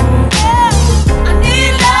 Yeah, I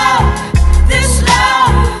need love, this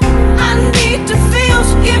love. I need to feel.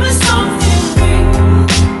 So give me something real.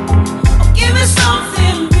 Oh, give me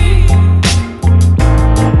something real.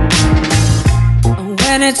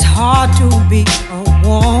 When it's hard to be a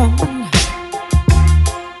woman,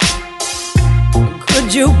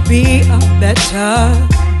 could you be a better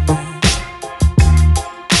man?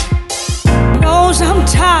 Knows I'm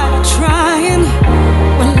tired of trying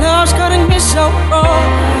when love's cutting me so raw.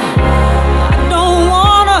 I don't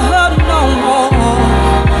wanna hurt no more,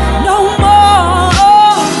 no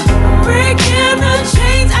more. Breaking the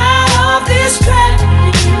chains out of this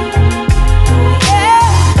tragedy. Yeah,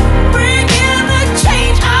 breaking the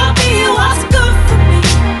change. I'll be what's good for me.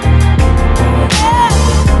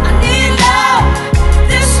 Yeah, I need love,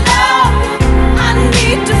 this love. I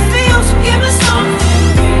need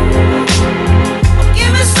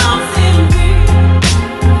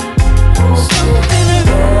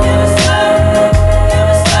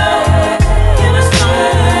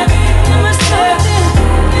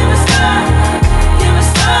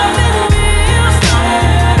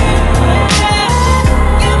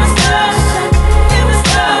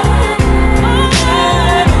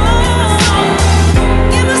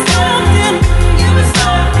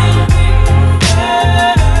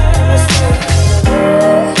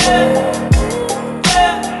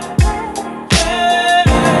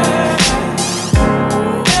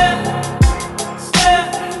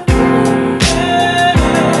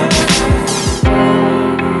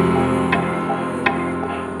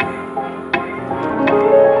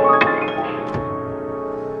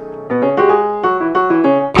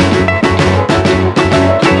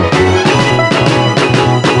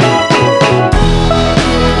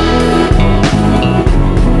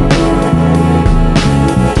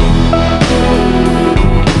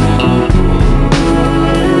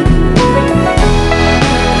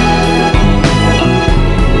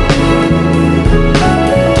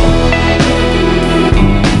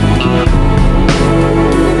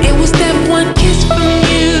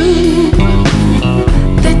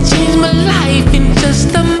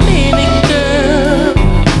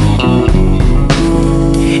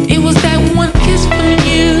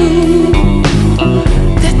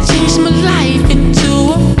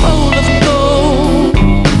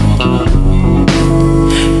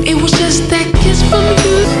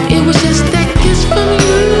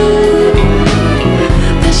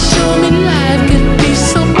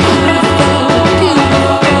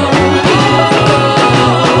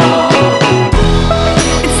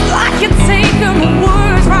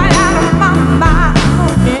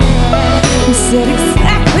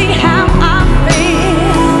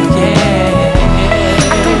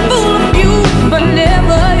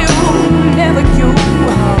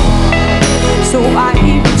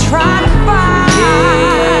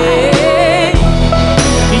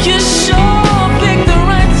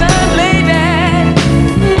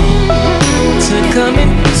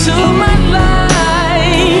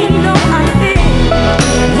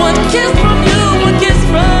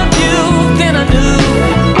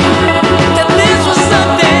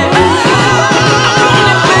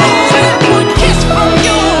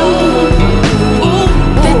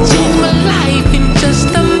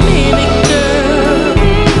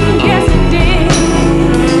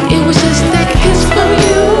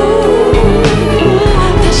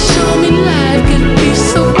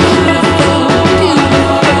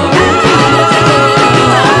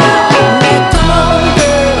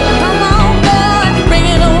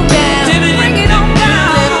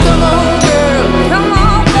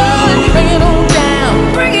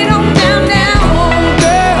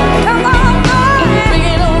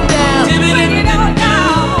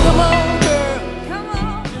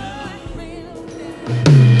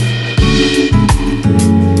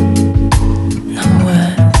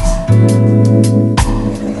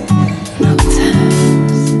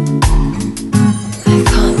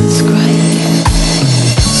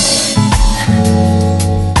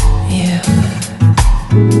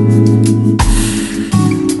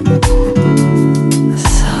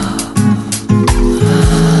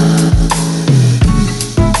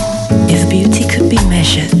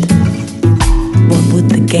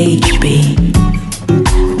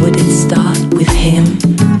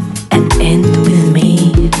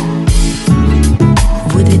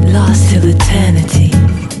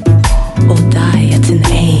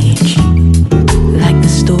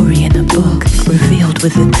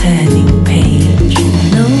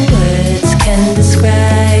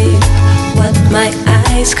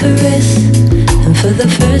caress, and for the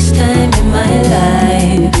first time in my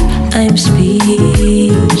life, I'm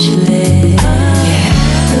speechless. Yeah.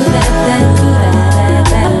 Do that, do that,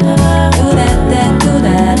 do that, do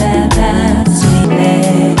that,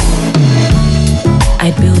 sweetness.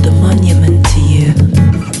 I'd build a monument to you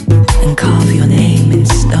and carve your name in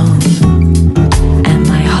stone, and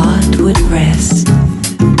my heart would rest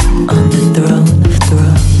on the throne of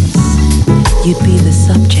thrones. You'd be the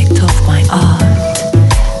subject of my art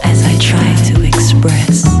as I try to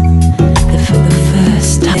express that for the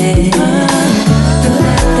first time. Do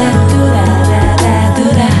that, do that, do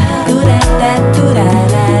that, do that, do that,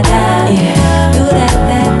 yeah. Do that,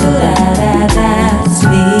 do that,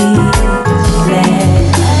 sweet land.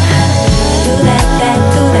 Do that,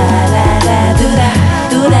 do that, do that,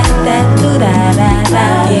 do that, do that,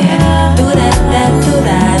 yeah. Do that,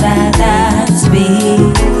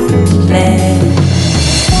 sweet land.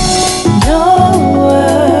 No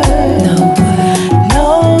word, no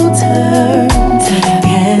terms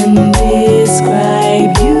can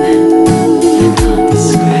describe you. I can't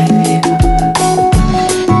describe you.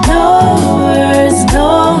 No words, no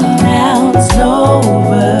nouns, no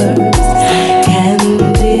verbs can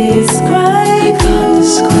describe you. I can't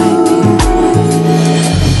describe you.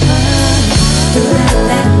 Do that,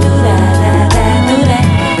 do that, do that, do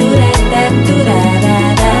that, do that, do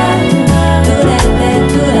that,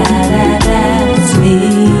 do that,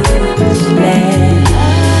 sweet land.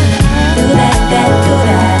 Do that, do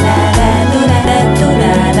that, do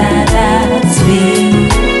that, sweet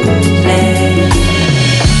land.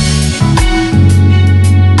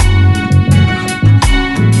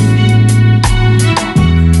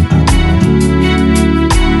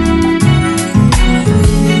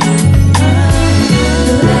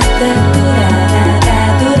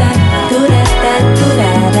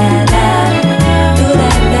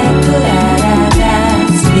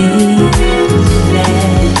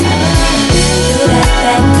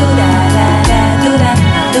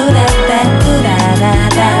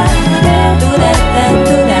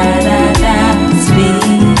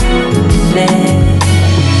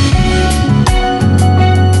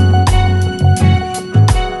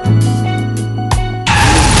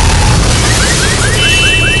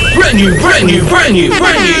 Brand new.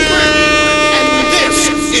 And this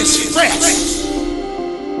is fresh.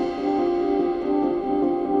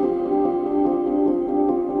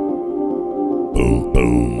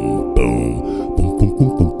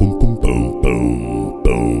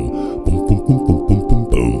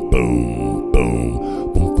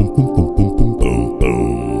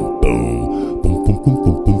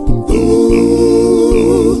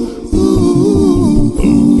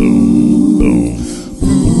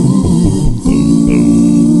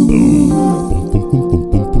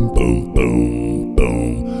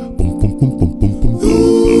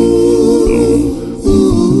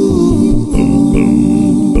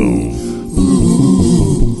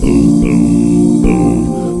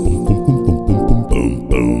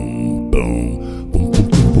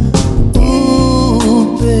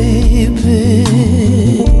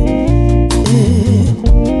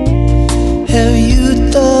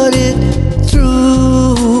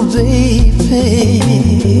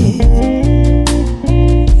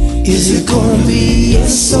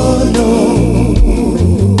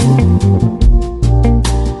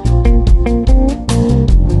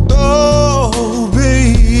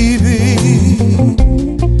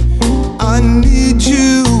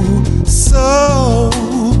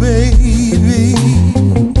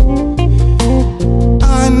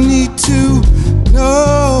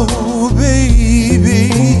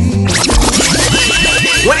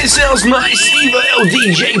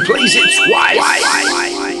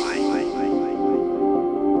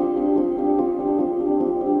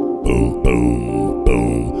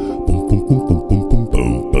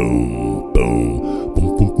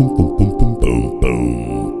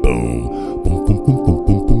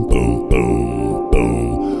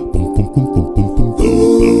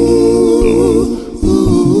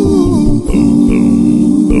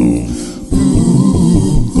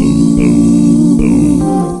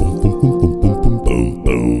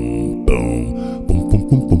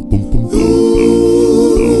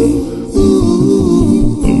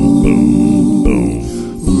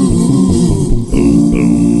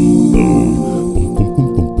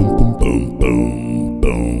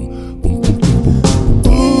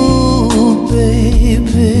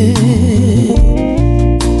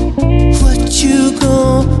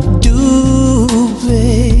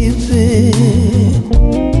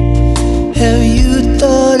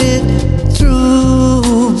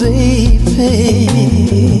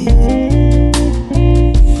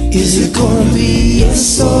 Is it gonna be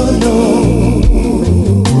yes or no?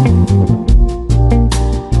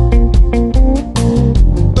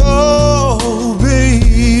 Oh,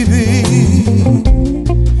 baby,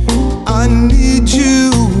 I need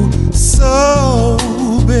you so,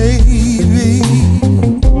 baby.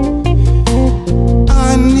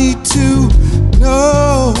 I need to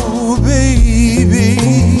know, baby.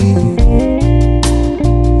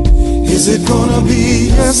 Is it gonna be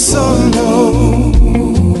yes or no?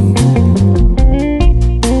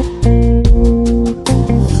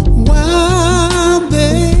 Why,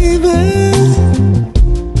 baby,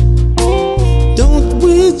 don't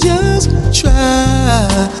we just try,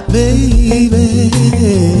 baby?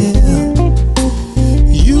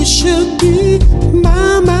 You should be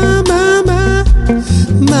my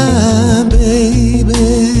baby.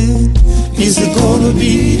 Is it gonna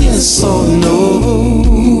be yes or no?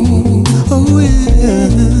 Oh yeah.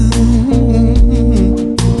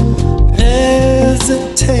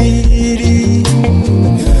 Hesitating.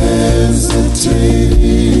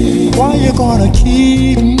 Why you gonna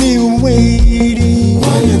keep me waiting?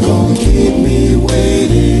 Why you gonna keep me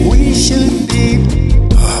waiting? We should be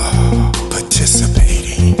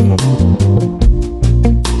participating.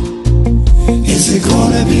 Is it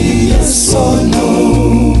gonna be yes or no?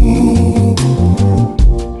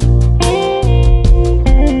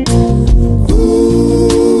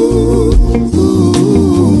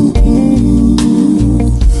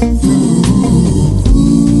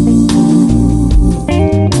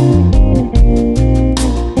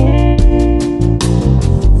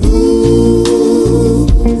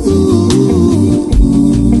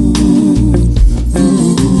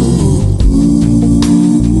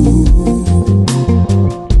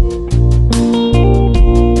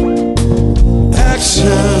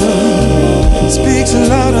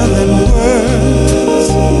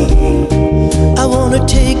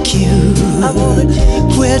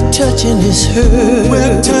 Touching is her.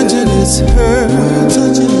 We're touching is her. We're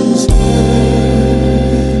touching is her.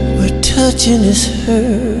 We're touching is her.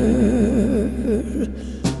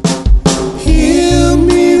 Hear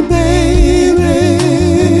me, baby.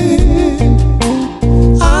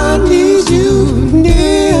 I need you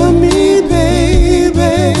near me,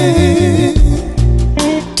 baby.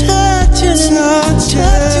 Touching,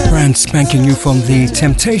 touching. Brand spanking new from the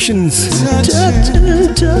Temptations.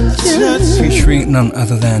 Featuring none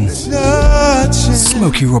other than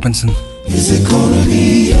Smokey Robinson. Is it gonna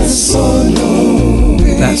be yes or no?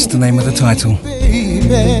 That's the name of the title.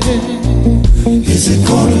 Is it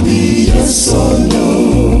gonna be yes or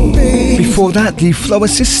no? Before that, the Flow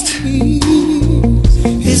Assist.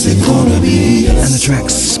 Is it gonna be yes? And the track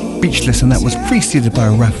Speechless, and that was preceded by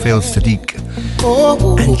Raphael Sadiq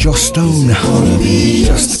and Joss Stone.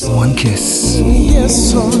 Just One Kiss.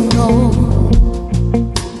 Yes or no?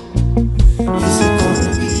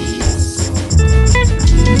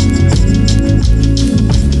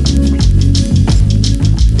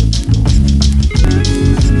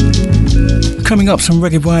 Coming up, some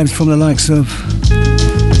reggae vibes from the likes of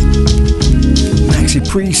Maxi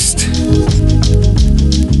Priest,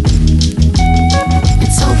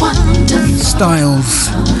 It's a wonderful Styles,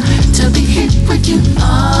 to be hit where you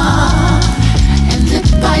are and lit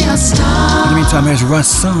by a star. in the meantime, here's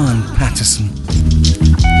Rassan Patterson,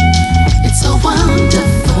 It's a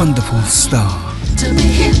Wonderful Star. to be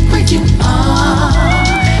hit where you are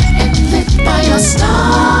and lit by a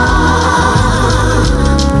star.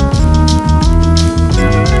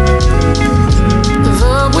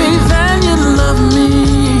 The way that you love me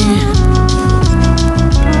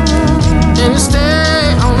and you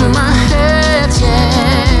stay on my head,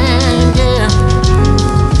 yeah, yeah,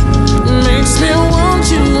 makes me want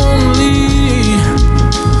you only.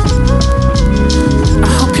 I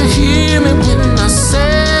hope you hear me when I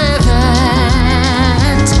say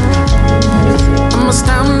that I'm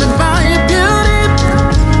astounded by your beauty,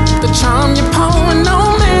 the charm you're pouring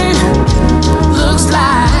on me. Looks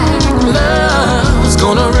like love's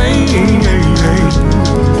gonna rain.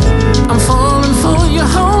 I'm falling for you,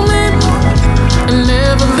 hold me and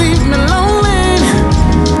never leave me lonely.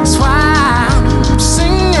 That's why I'm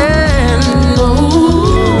singing. Oh,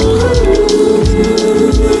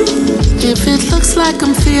 if it looks like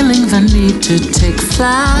I'm feeling the need to take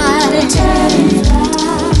flight,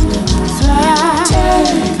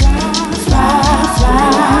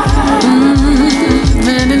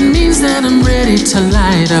 then it means that I'm ready to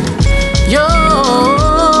light up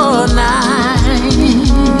your night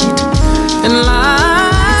and light.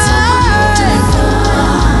 It's so wonderful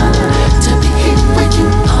to be hit where you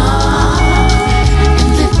are and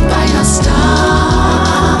lit by a star.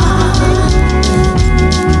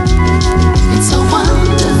 It's so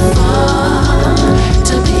wonderful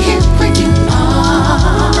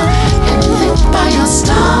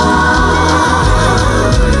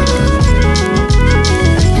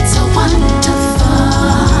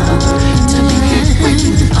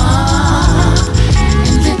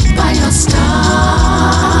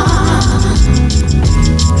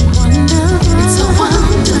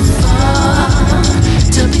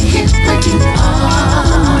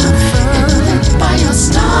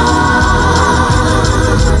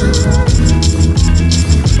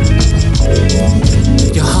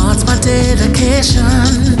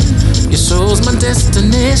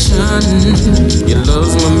fascination. Your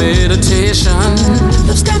love's my meditation.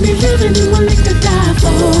 Love's got me living and willing to die for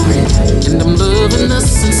it. And I'm loving the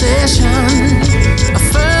sensation. A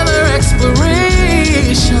further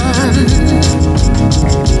exploration.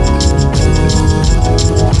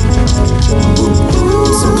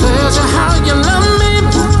 It's a pleasure how you love me.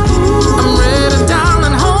 I'm ready,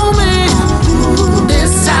 darling, hold me.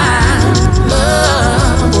 This time,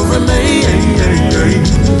 love will remain.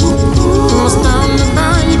 I'm astounded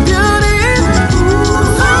by your beauty.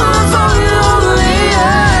 Falling for you only.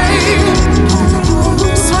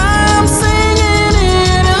 That's why I'm singing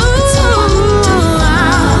it. It's so wonderful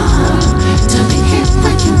to be here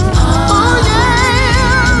where you are. Oh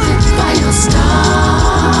yeah, lit by your star.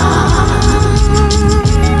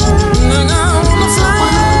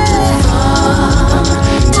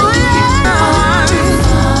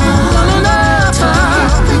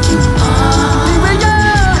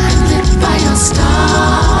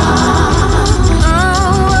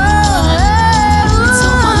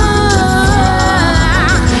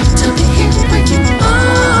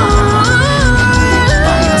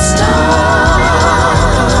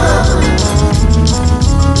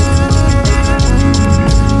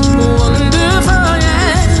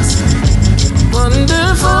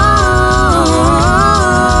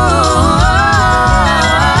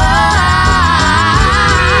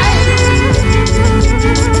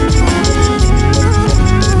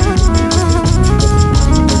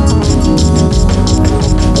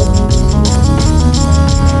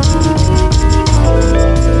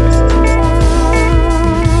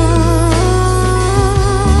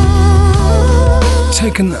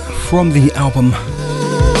 Taken from the album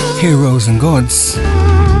Heroes and Gods.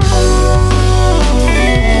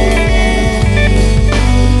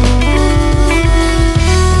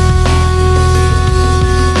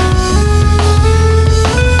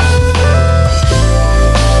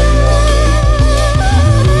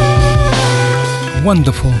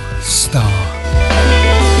 Wonderful Star.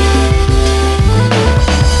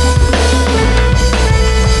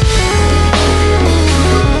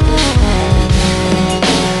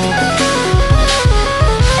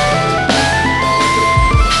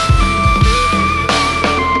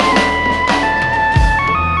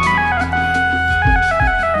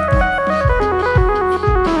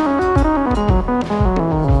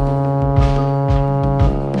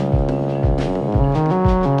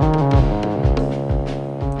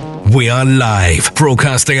 We are live,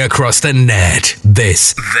 broadcasting across the net.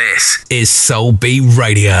 This is Soul Beat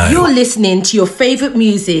Radio. You're listening to your favorite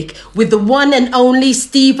music with the one and only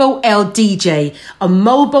Steve-O LDJ, a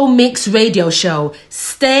Mobo Mix radio show.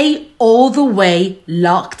 Stay all the way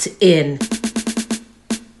locked in.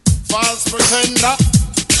 False pretender.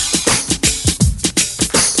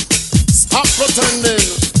 Stop pretending.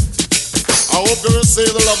 I hope you will see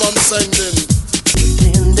the love I'm sending.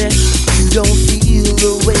 You don't feel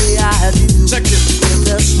the way I do. Check it. In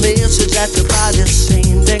this message that your body's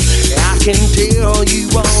sending, I can tell you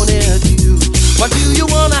want it to. But do you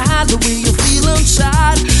wanna hide the way you feel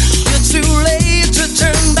inside? It's too late to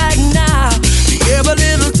turn back now. Every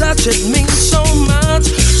little touch, it means so much.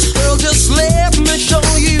 So girl, just let me show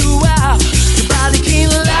you out. Your body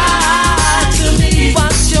can't lie to me.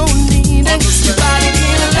 What you're needing, your body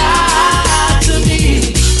can't lie to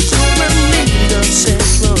me. So bring me the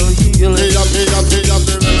sexual healing.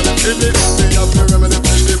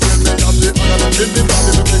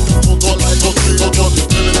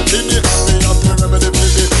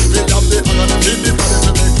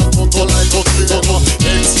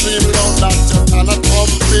 Extreme love that you cannot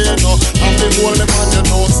complain. I'm the only man you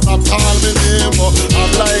know, stop calling me name.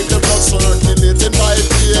 I'm like the blood circulating my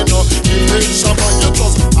vein. Infection man, you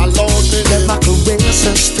just allow me. Let my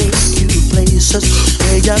caresses take you places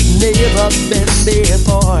where you've never been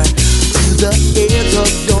before. To the edge of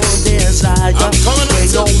your desire, where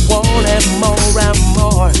you want it more and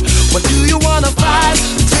more. What do you wanna fight?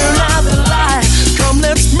 Turn out the light. Come,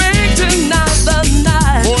 let's make tonight the night.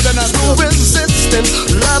 No resistance,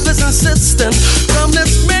 love is insistent. Come,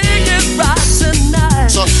 let's make it right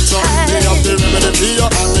tonight. So me have the remedy for you,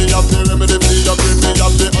 and me have the remedy for you. Me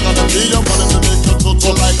have the other for you, wanting to make you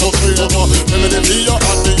total like a freedom. Remedy for you,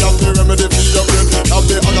 and me have the remedy for you. Have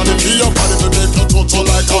the other for you, wanting to make you total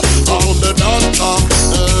like a the dancer.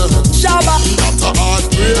 Shabba, not a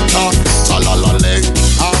heartbreaker. Chalala leg,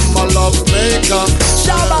 I'm a love maker.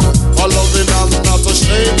 Shabba, for loving I'm not a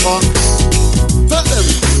shaker. Tell them,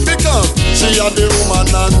 because she a the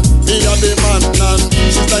woman and he a the man and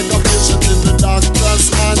she's like a patient in the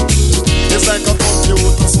doctor's hand. It's like a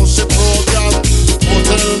computer, so she program. But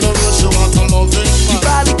tell the world she want a loving man. Your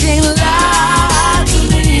body can't lie to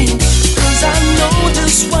me, 'cause I know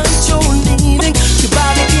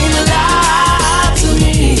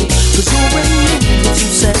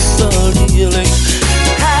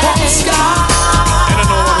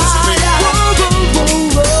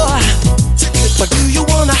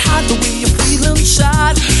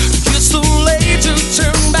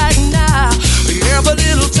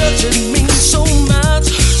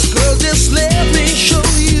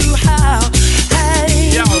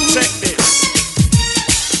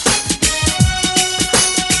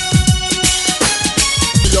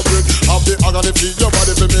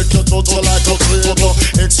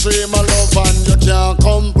be my love and you can't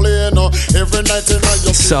complain. Every night in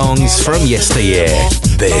your songs from yesteryear.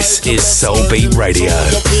 This is Soul Beat Radio.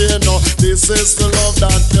 This is the love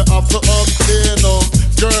that you have to obtain.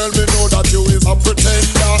 Girl, we know that you is a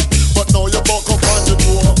pretender, but now you buck up on the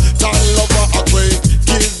door. Tell lover a way,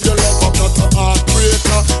 give your love, I'm not a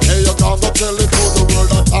heartbreaker. Hey, you can't go tell it to the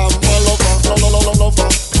world that I'm a lover. Lover.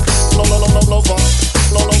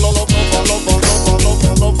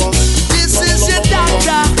 This is your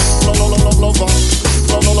doctor.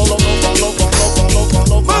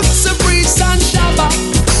 Maxi Priest and Shabba.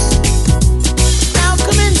 Now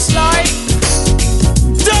come in, Sly.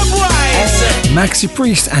 Dubwise. Maxi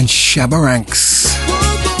Priest and Shabba Ranks.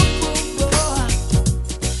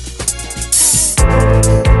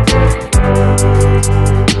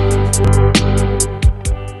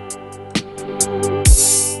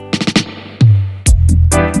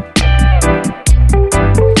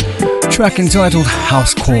 Track entitled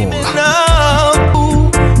House Call.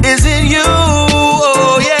 No, is it you?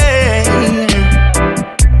 Oh yeah.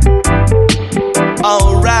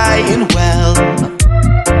 Alright, well.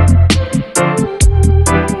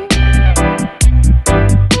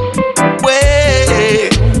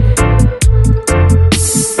 Wait.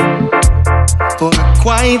 For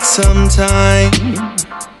quite some time,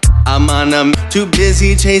 I'm too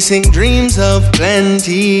busy chasing dreams of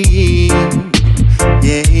plenty.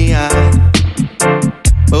 Yeah,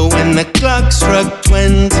 but when the clock struck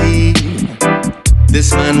 20,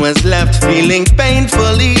 this man was left feeling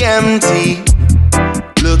painfully empty,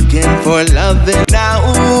 looking for love. And now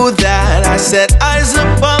that I set eyes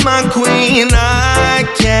upon my queen, I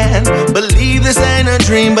can't believe this ain't a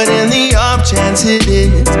dream, but in the off chance it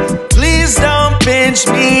is, please don't pinch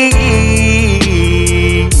me.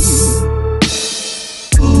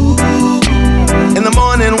 In the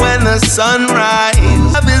morning when the sun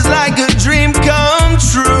rises, love is like a dream come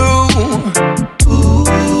true.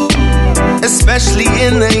 Especially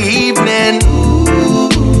in the evening,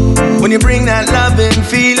 when you bring that loving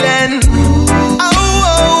feeling.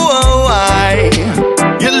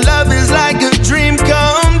 Your love is like a dream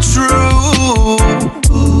come true.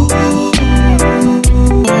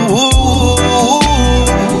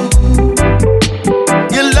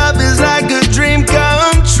 Your love is like a dream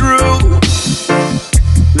come true.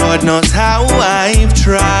 Lord knows how I've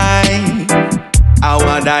tried. How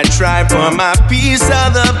would I try for my piece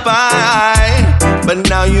of the pie? But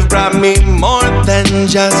now you've brought me more than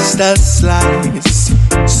just a slice.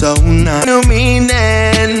 So now no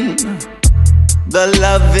meaning. The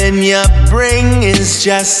loving you bring is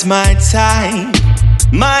just my type.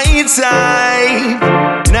 My type.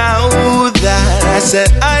 Now that I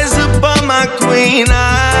set eyes upon my queen,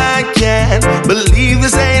 I can't believe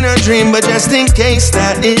this ain't a dream, but just in case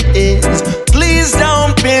that it is, please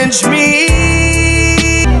don't pinch me.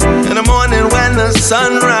 In the morning when the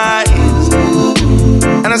sun rises,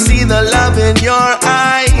 and I see the love in your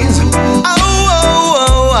eyes.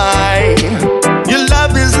 Your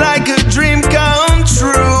love is like a dream come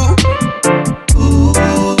true.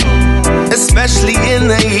 Especially in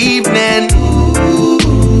the evening,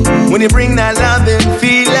 when you bring that loving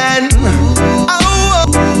feeling.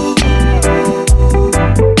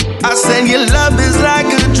 I said your love is like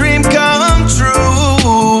a dream come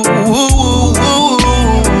true.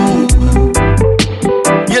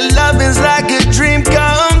 Your love is like a dream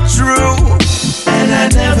come true. And I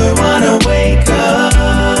never wanna wake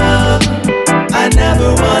up. I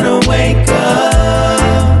never wanna wake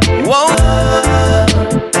up. Whoa.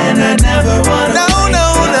 And I never wanna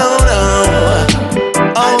wake up.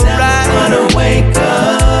 I never wanna wake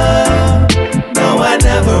up. No, I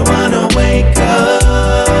never wanna wake up.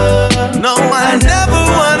 No, I never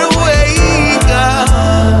wanna wake up.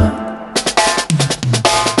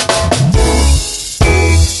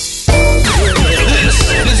 This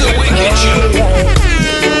is a wicked show.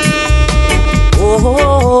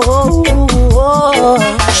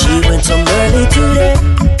 She went home early today.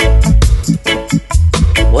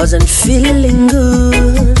 Wasn't feeling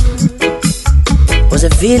good.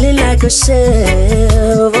 Wasn't feeling like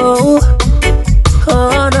herself.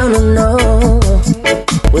 Oh, no.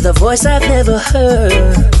 With a voice I've never heard,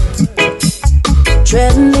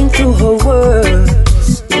 trembling through her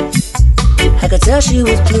words, I could tell she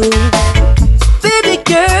was blue. Baby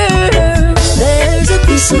girl, there's a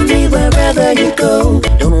piece of me wherever you go.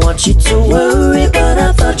 Don't want you to worry, but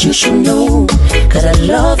I thought you should know, 'cause our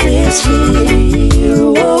love is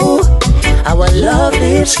here. Oh, our love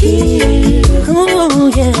is here. Oh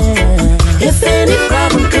yeah. If any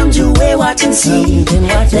problem comes your way, watch and see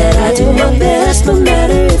that I do my best, no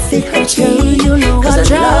matter if it hurts me. 'Cause our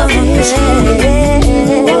love is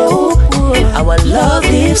here. Oh, Our love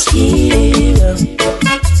is here.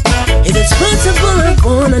 If it's possible, I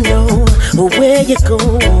wanna know where you go,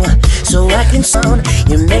 so I can sound.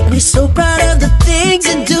 You make me so proud of the things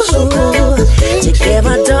you do. Take care of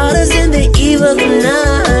our daughters in the eve of the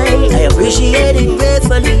night. I appreciate it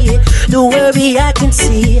gratefully. Don't worry, I can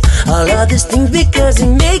see all of these things because you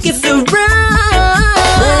make it feel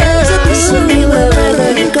right. There's a piece of me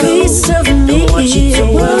wherever you go. Piece of me. Don't want you to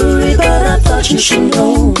worry, but I thought you should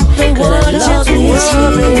know. Cause I love this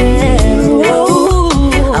here.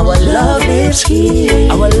 Our love is here.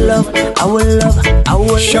 Our love, our love, our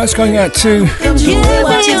love. Shouts going out to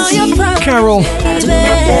Carol,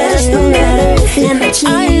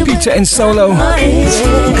 Peter in Solo,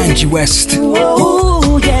 Angie West,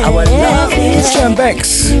 Sam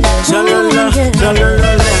Bex.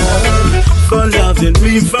 For loving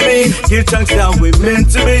me, for me, give thanks that we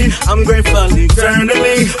meant to be. I'm grateful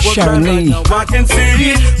eternally. Sharon Lee, I can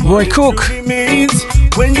see Roy Cook,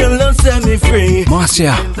 when your love set me free.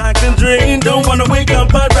 Marcia, I can dream, don't wanna wake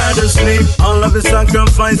up, I'd rather sleep. All of the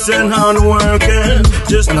sacrifice and hard work, and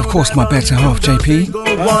of course my better half, JP.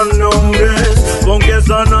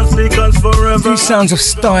 These sounds of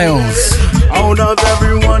Styles.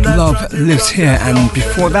 Love lives here, and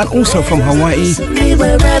before that, also from Hawaii,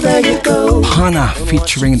 Hana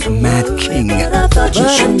featuring Mad King.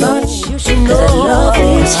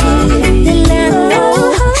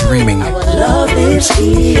 Dreaming.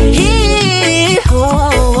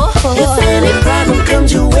 If any problem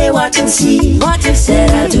comes your way, watch and see. Said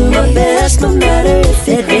I'll do my best, no matter if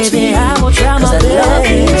it hits me. I will try my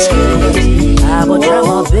best. I will try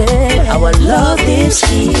my best. Our love is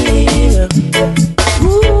here.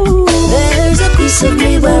 Ooh, there's a piece of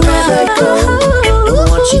me wherever I go. Don't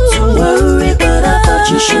want you to worry, but I thought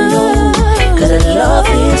you should know. Cause our love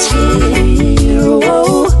is here.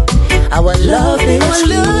 Oh, our love is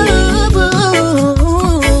here.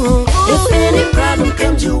 If any problem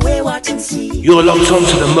comes your way, watch and see. You're locked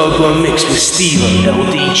onto the Mobo Mix with Steve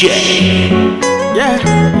LDJ. Yeah,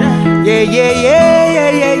 yeah, yeah, yeah,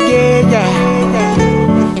 yeah, yeah, yeah, yeah.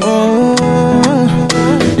 Oh,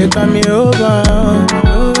 you got me over,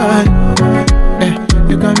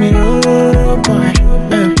 you got me over.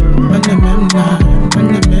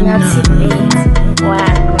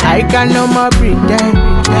 I can no more pretend.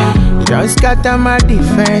 Just got on my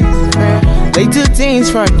defense. They do things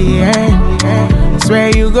for the end. Swear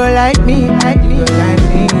you go like me, like me, like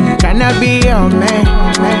me. Can I be your man?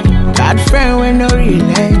 Bad friend with no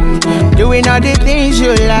relent. Doing all the things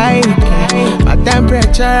you like. My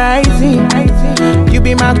temperature rising. You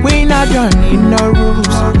be my queen, I don't need no rules.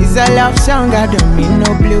 It's a love song, I don't need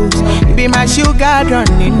no blues. You be my sugar, I don't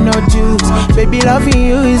need no juice. Baby, loving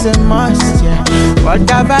you is a must, yeah. What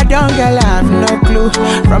have I done, girl, I have no clue.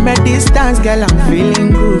 From a distance, girl, I'm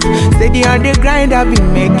feeling good. Steady on the grind, I've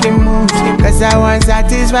been making moves. Cause I want to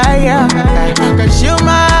satisfy you. Cause you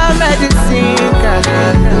my medicine, girl.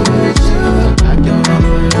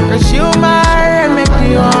 Cause you my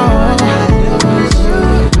remedy, oh.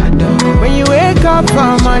 When you wake up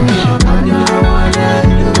from money, yeah,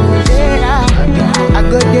 I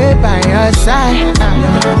go there by your side.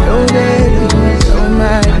 Oh baby, oh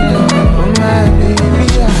my baby,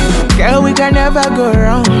 yeah. Girl, we can never go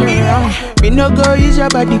wrong. Me no go use your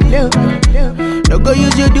body play. No go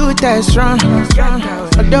use you do test wrong.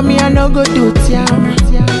 But me I no go do town.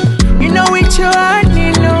 You know with you I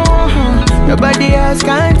need no one. Nobody else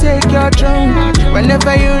can take your throne.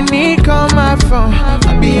 Whenever you need, call my phone.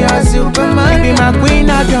 I'll be your Superman. You be my queen,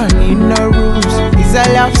 I don't need no rules. It's a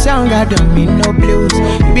love song, I don't need no blues.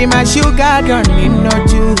 You be my sugar, I don't need no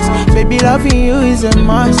juice. Baby, loving you is a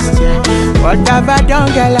must, yeah. What have I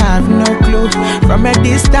done, girl, I have no clue. From a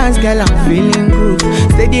distance, girl, I'm feeling good.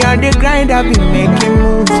 Steady on the grind, I've been making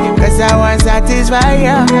moves. Cause I want to satisfy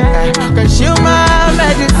you. Cause you my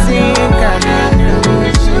medicine, girl.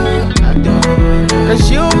 Cause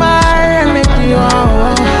you my remedy,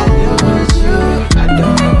 oh.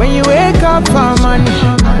 When you wake up for money,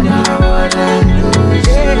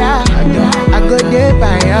 yeah, I go there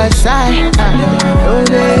by your side. Oh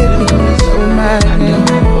baby, oh my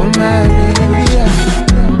baby, yeah.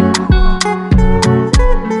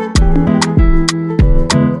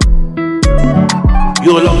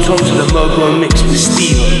 You're locked onto the Mobo Mix with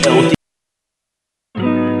Steve LDJ.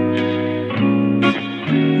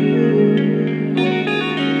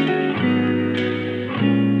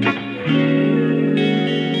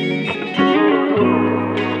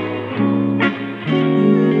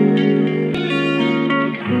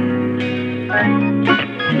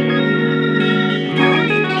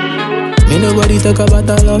 Ain't nobody talk about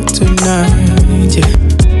our love tonight,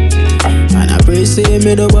 yeah. And I pray say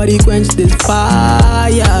may nobody quench this fire.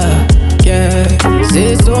 Yeah,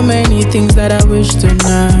 say so many things that I wish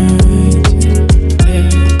tonight.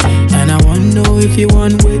 Yeah, and I wanna know if you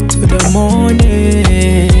want wait till the morning.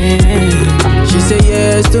 She say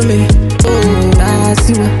yes to me. Oh, that's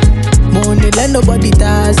you. Money let nobody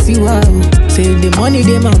that's you. Say the money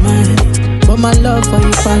in my mind, but my love for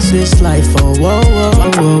you passes life. Oh, whoa,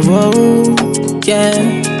 whoa, whoa, whoa.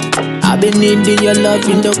 Yeah. I've been needing your love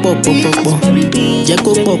in the pop, pop, pop.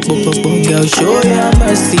 Jacko pop, pop, pop, pop. Girl, show your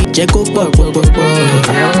mercy. Jacko pop, pop, pop, pop.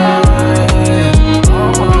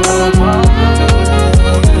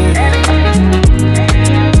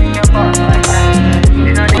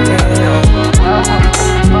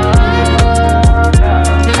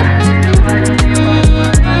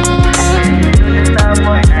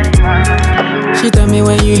 She tell me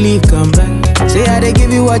when you leave, come back. Say I they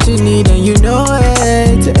give you what you need and you know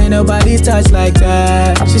it. Ain't nobody touch like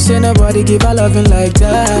that. She say nobody give her loving like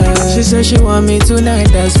that. She say she want me tonight,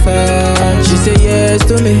 that's fair. She say yes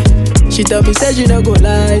to me. She tell me say she no go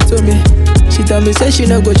lie to me. She tell me say she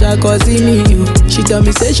no go try cause see me. Oh. She tell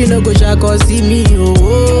me say she no go try cause see me. Oh,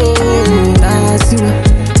 oh, that's you.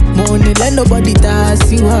 Money let nobody that's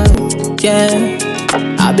you. Yeah.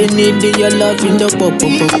 I've been needing your love in the pop,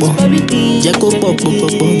 pop, pop, pop. Jacko pop, pop,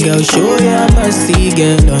 pop, pop. Girl, show your mercy,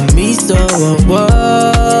 girl, on me so,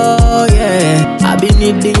 oh, yeah. I've been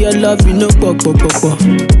needing your love in the pop, pop, pop, pop.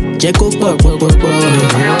 Jacko pop, pop, pop, pop.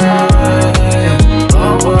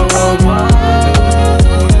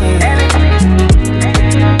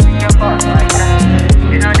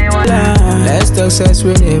 Let's talk sex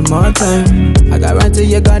with it more time. I guarantee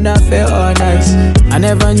you're gonna feel all night. I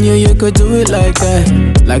never knew you could do it like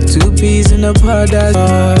that. Like two peas in a pod.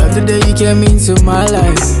 Love the day you came into my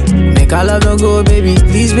life. Make our love no go, baby,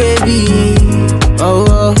 please, baby. Oh,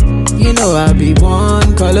 oh, you know I'll be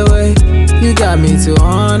one call away. You got me to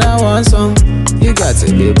on, I want some. You got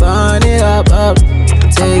to be burning up, up.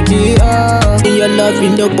 Take it off. Your love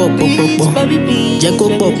in the pop, pop, pop, pop. Jacko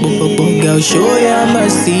pop, pop, pop, pop. Girl, show your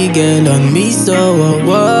mercy, girl, on me so, oh,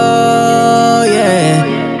 oh,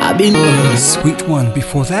 yeah. I've been Sweet One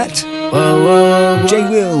before that. Oh, oh, J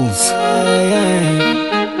Wills.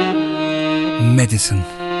 Medicine.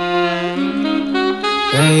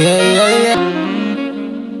 Yeah, yeah, yeah, yeah.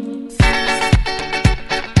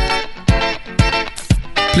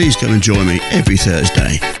 Please come and join me every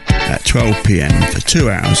Thursday at 12 p.m. for 2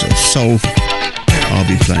 hours of soul. I'll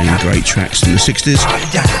be playing great tracks from the 60s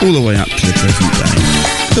all the way up to the present day.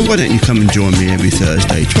 So why don't you come and join me every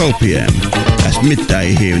Thursday, 12 p.m. That's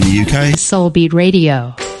midday here in the UK. Soulbeat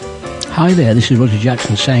Radio. Hi there, this is Roger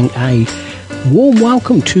Jackson saying a warm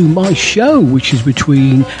welcome to my show, which is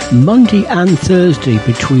between Monday and Thursday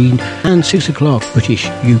between 6 o'clock British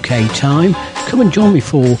UK time. Come and join me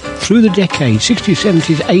for Through the Decades, 60s,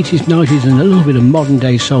 70s, 80s, 90s and a little bit of modern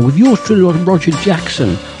day soul with yours truly, Roger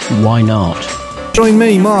Jackson. Why not? Join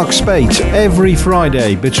me, Mark Spate, every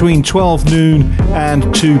Friday between 12 noon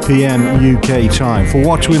and 2 p.m. UK time for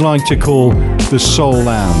what we like to call the Soul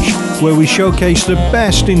Lounge, where we showcase the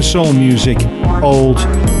best in soul music, old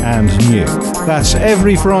and new. That's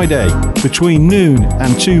every Friday between noon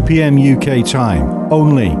and 2 p.m. UK time,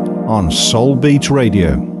 only on Soulbeat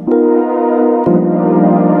Radio.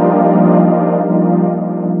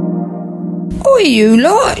 Oi, you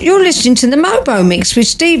lot, you're listening to the Mobo Mix with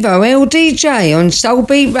Steve-O LDJ on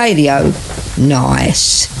Soulbeat Radio.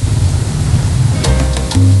 Nice.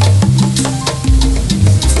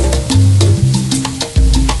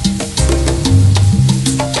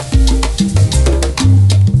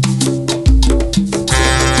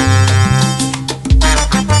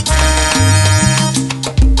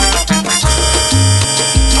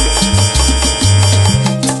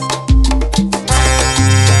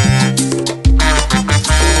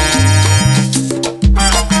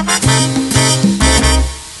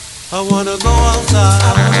 I wanna go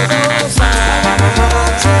outside.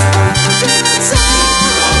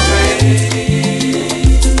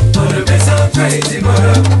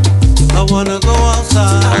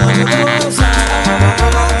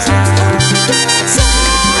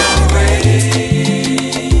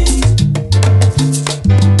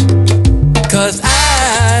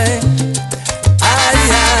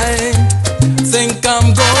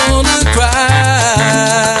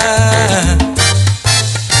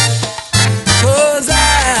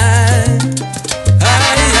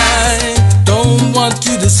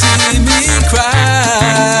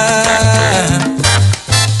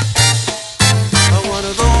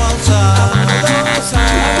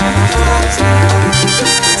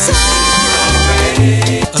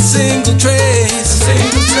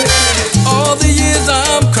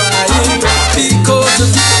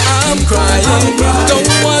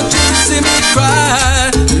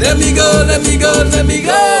 me go, let me go, let me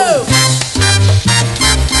go.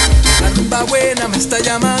 La rumba buena me está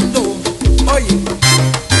llamando. Oye.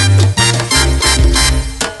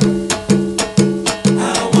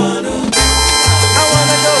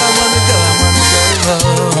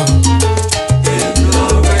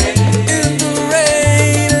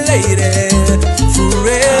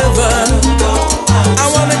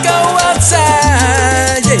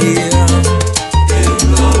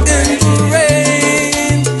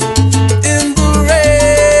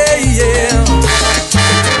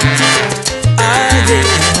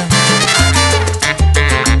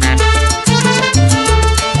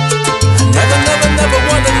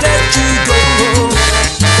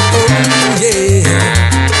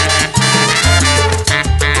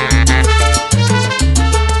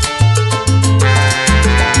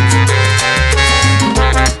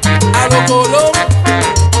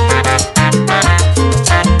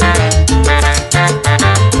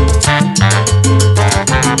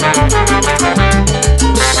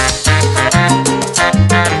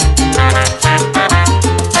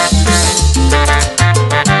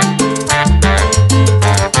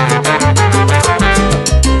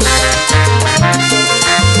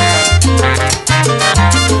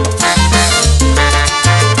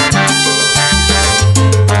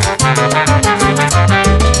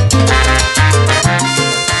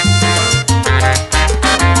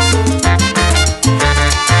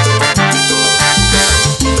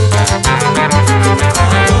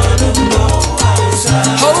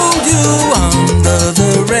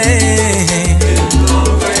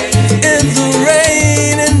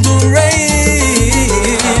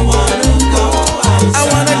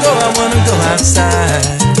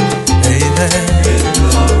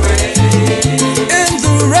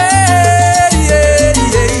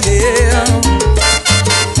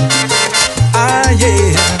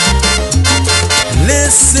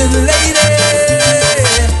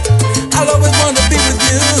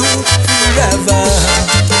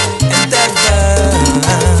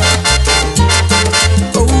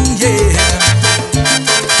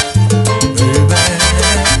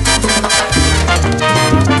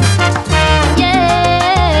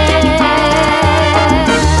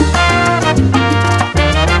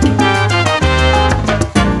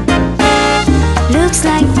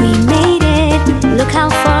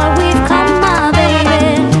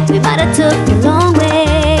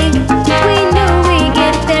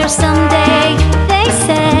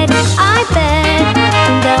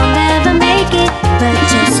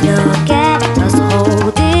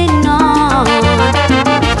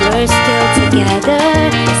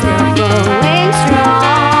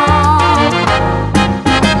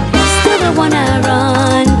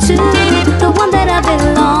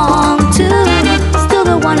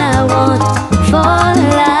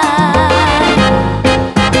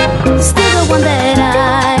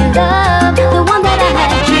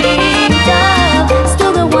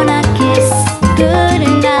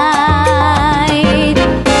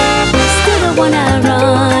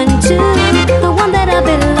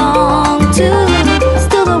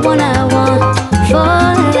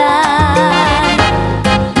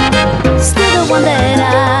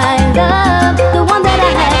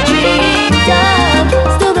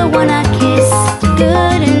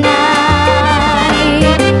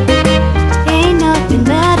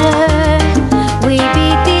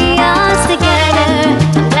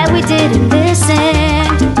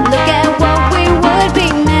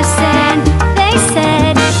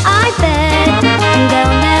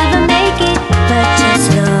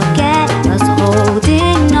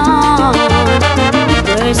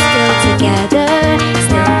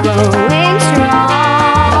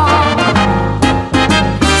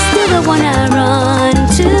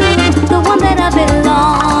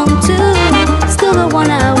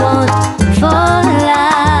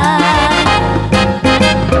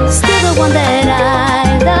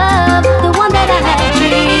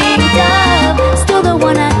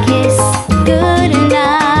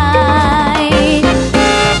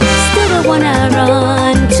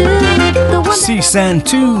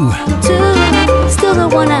 Santu.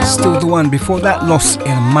 Still the one. Before that, Los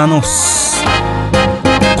Hermanos.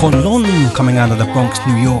 Colon, coming out of the Bronx,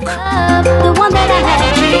 New York.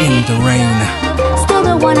 In the Rain. Still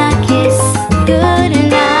the one I kiss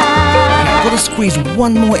goodnight. I've got to squeeze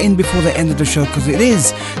one more in before the end of the show because it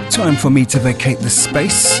is time for me to vacate the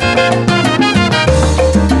space.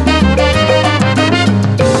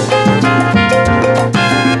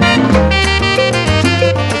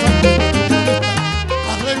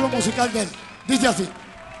 Dice así.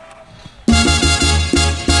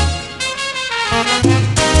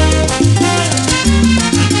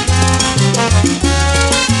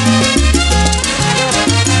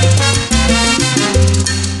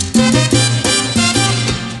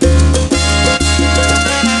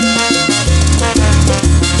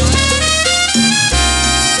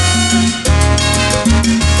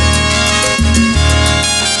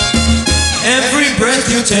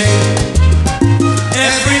 you take,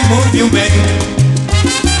 every move you make,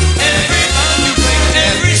 every bound you break,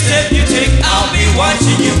 every step you take, I'll be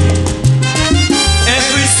watching you.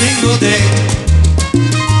 Every single day,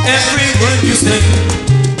 every word you say,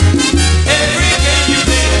 every game you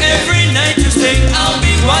play, every night you stay, I'll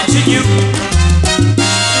be watching you.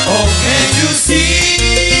 Oh, can't you see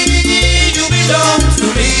you belong to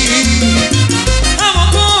me? I'm a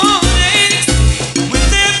boy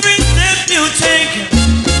with every step you take,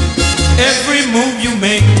 every move you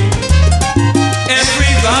make,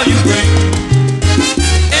 every vow you break,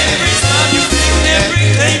 every smile you take, every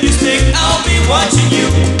claim you stake, I'll be watching you.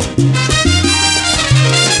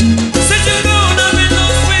 Said you're gonna be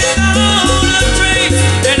lost without a trace,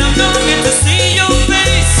 and I'm longing to see your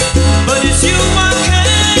face, but it's you I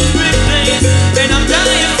can't replace, and I'm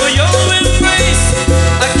dying for your embrace.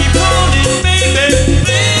 I keep holding, baby,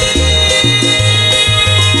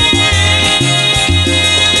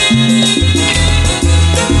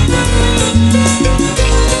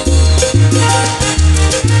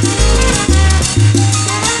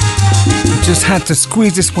 Just had to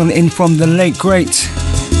squeeze this one in from the late great,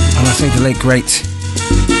 and I say the late great,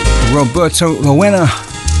 Roberto Rowena,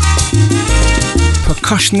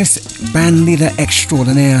 percussionist, band leader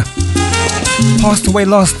extraordinaire. Passed away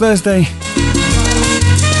last Thursday.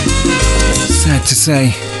 Sad to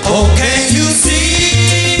say. oh, can't you see?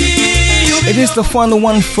 It is the final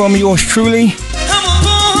one from yours truly. I'm a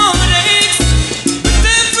heartache with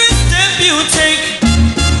every step you take,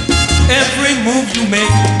 every move you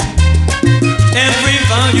make, every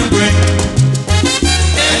vow you break,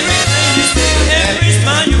 every time you say, every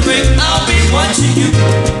smile you break, I'll be watching you.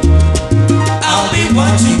 I'll be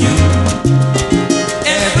watching you.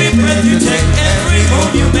 Every breath you take, every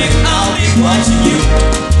move you make, I'll be watching you.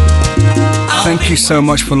 Thank you so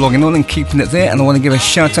much for logging on and keeping it there. And I want to give a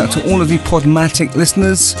shout out to all of the Podmatic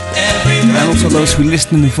listeners and also those who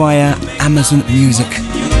listen via Amazon Music.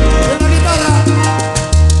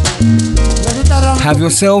 Have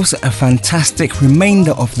yourselves a fantastic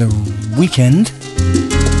remainder of the weekend,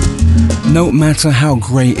 no matter how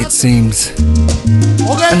grey it seems.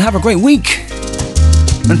 And have a great week.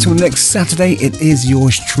 Until next Saturday, it is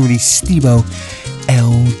yours truly, Steve-O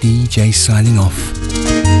LDJ, signing off.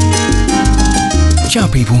 Ciao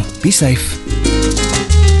people, be safe.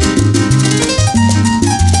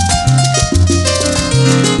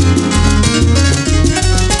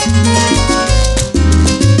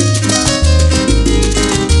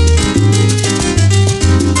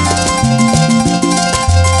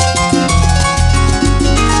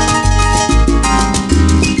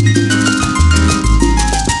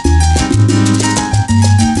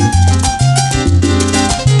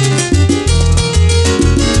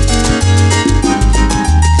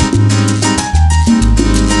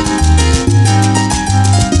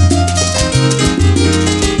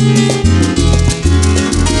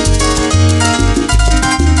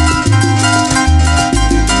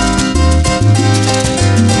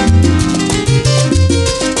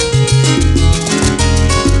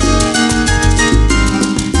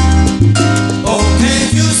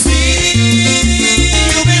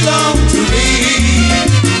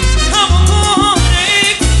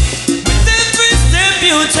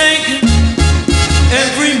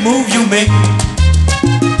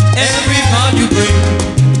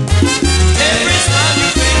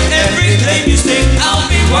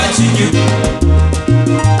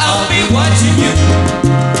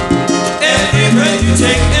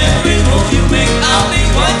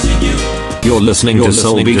 You're listening to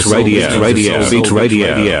Soul Beat Radio.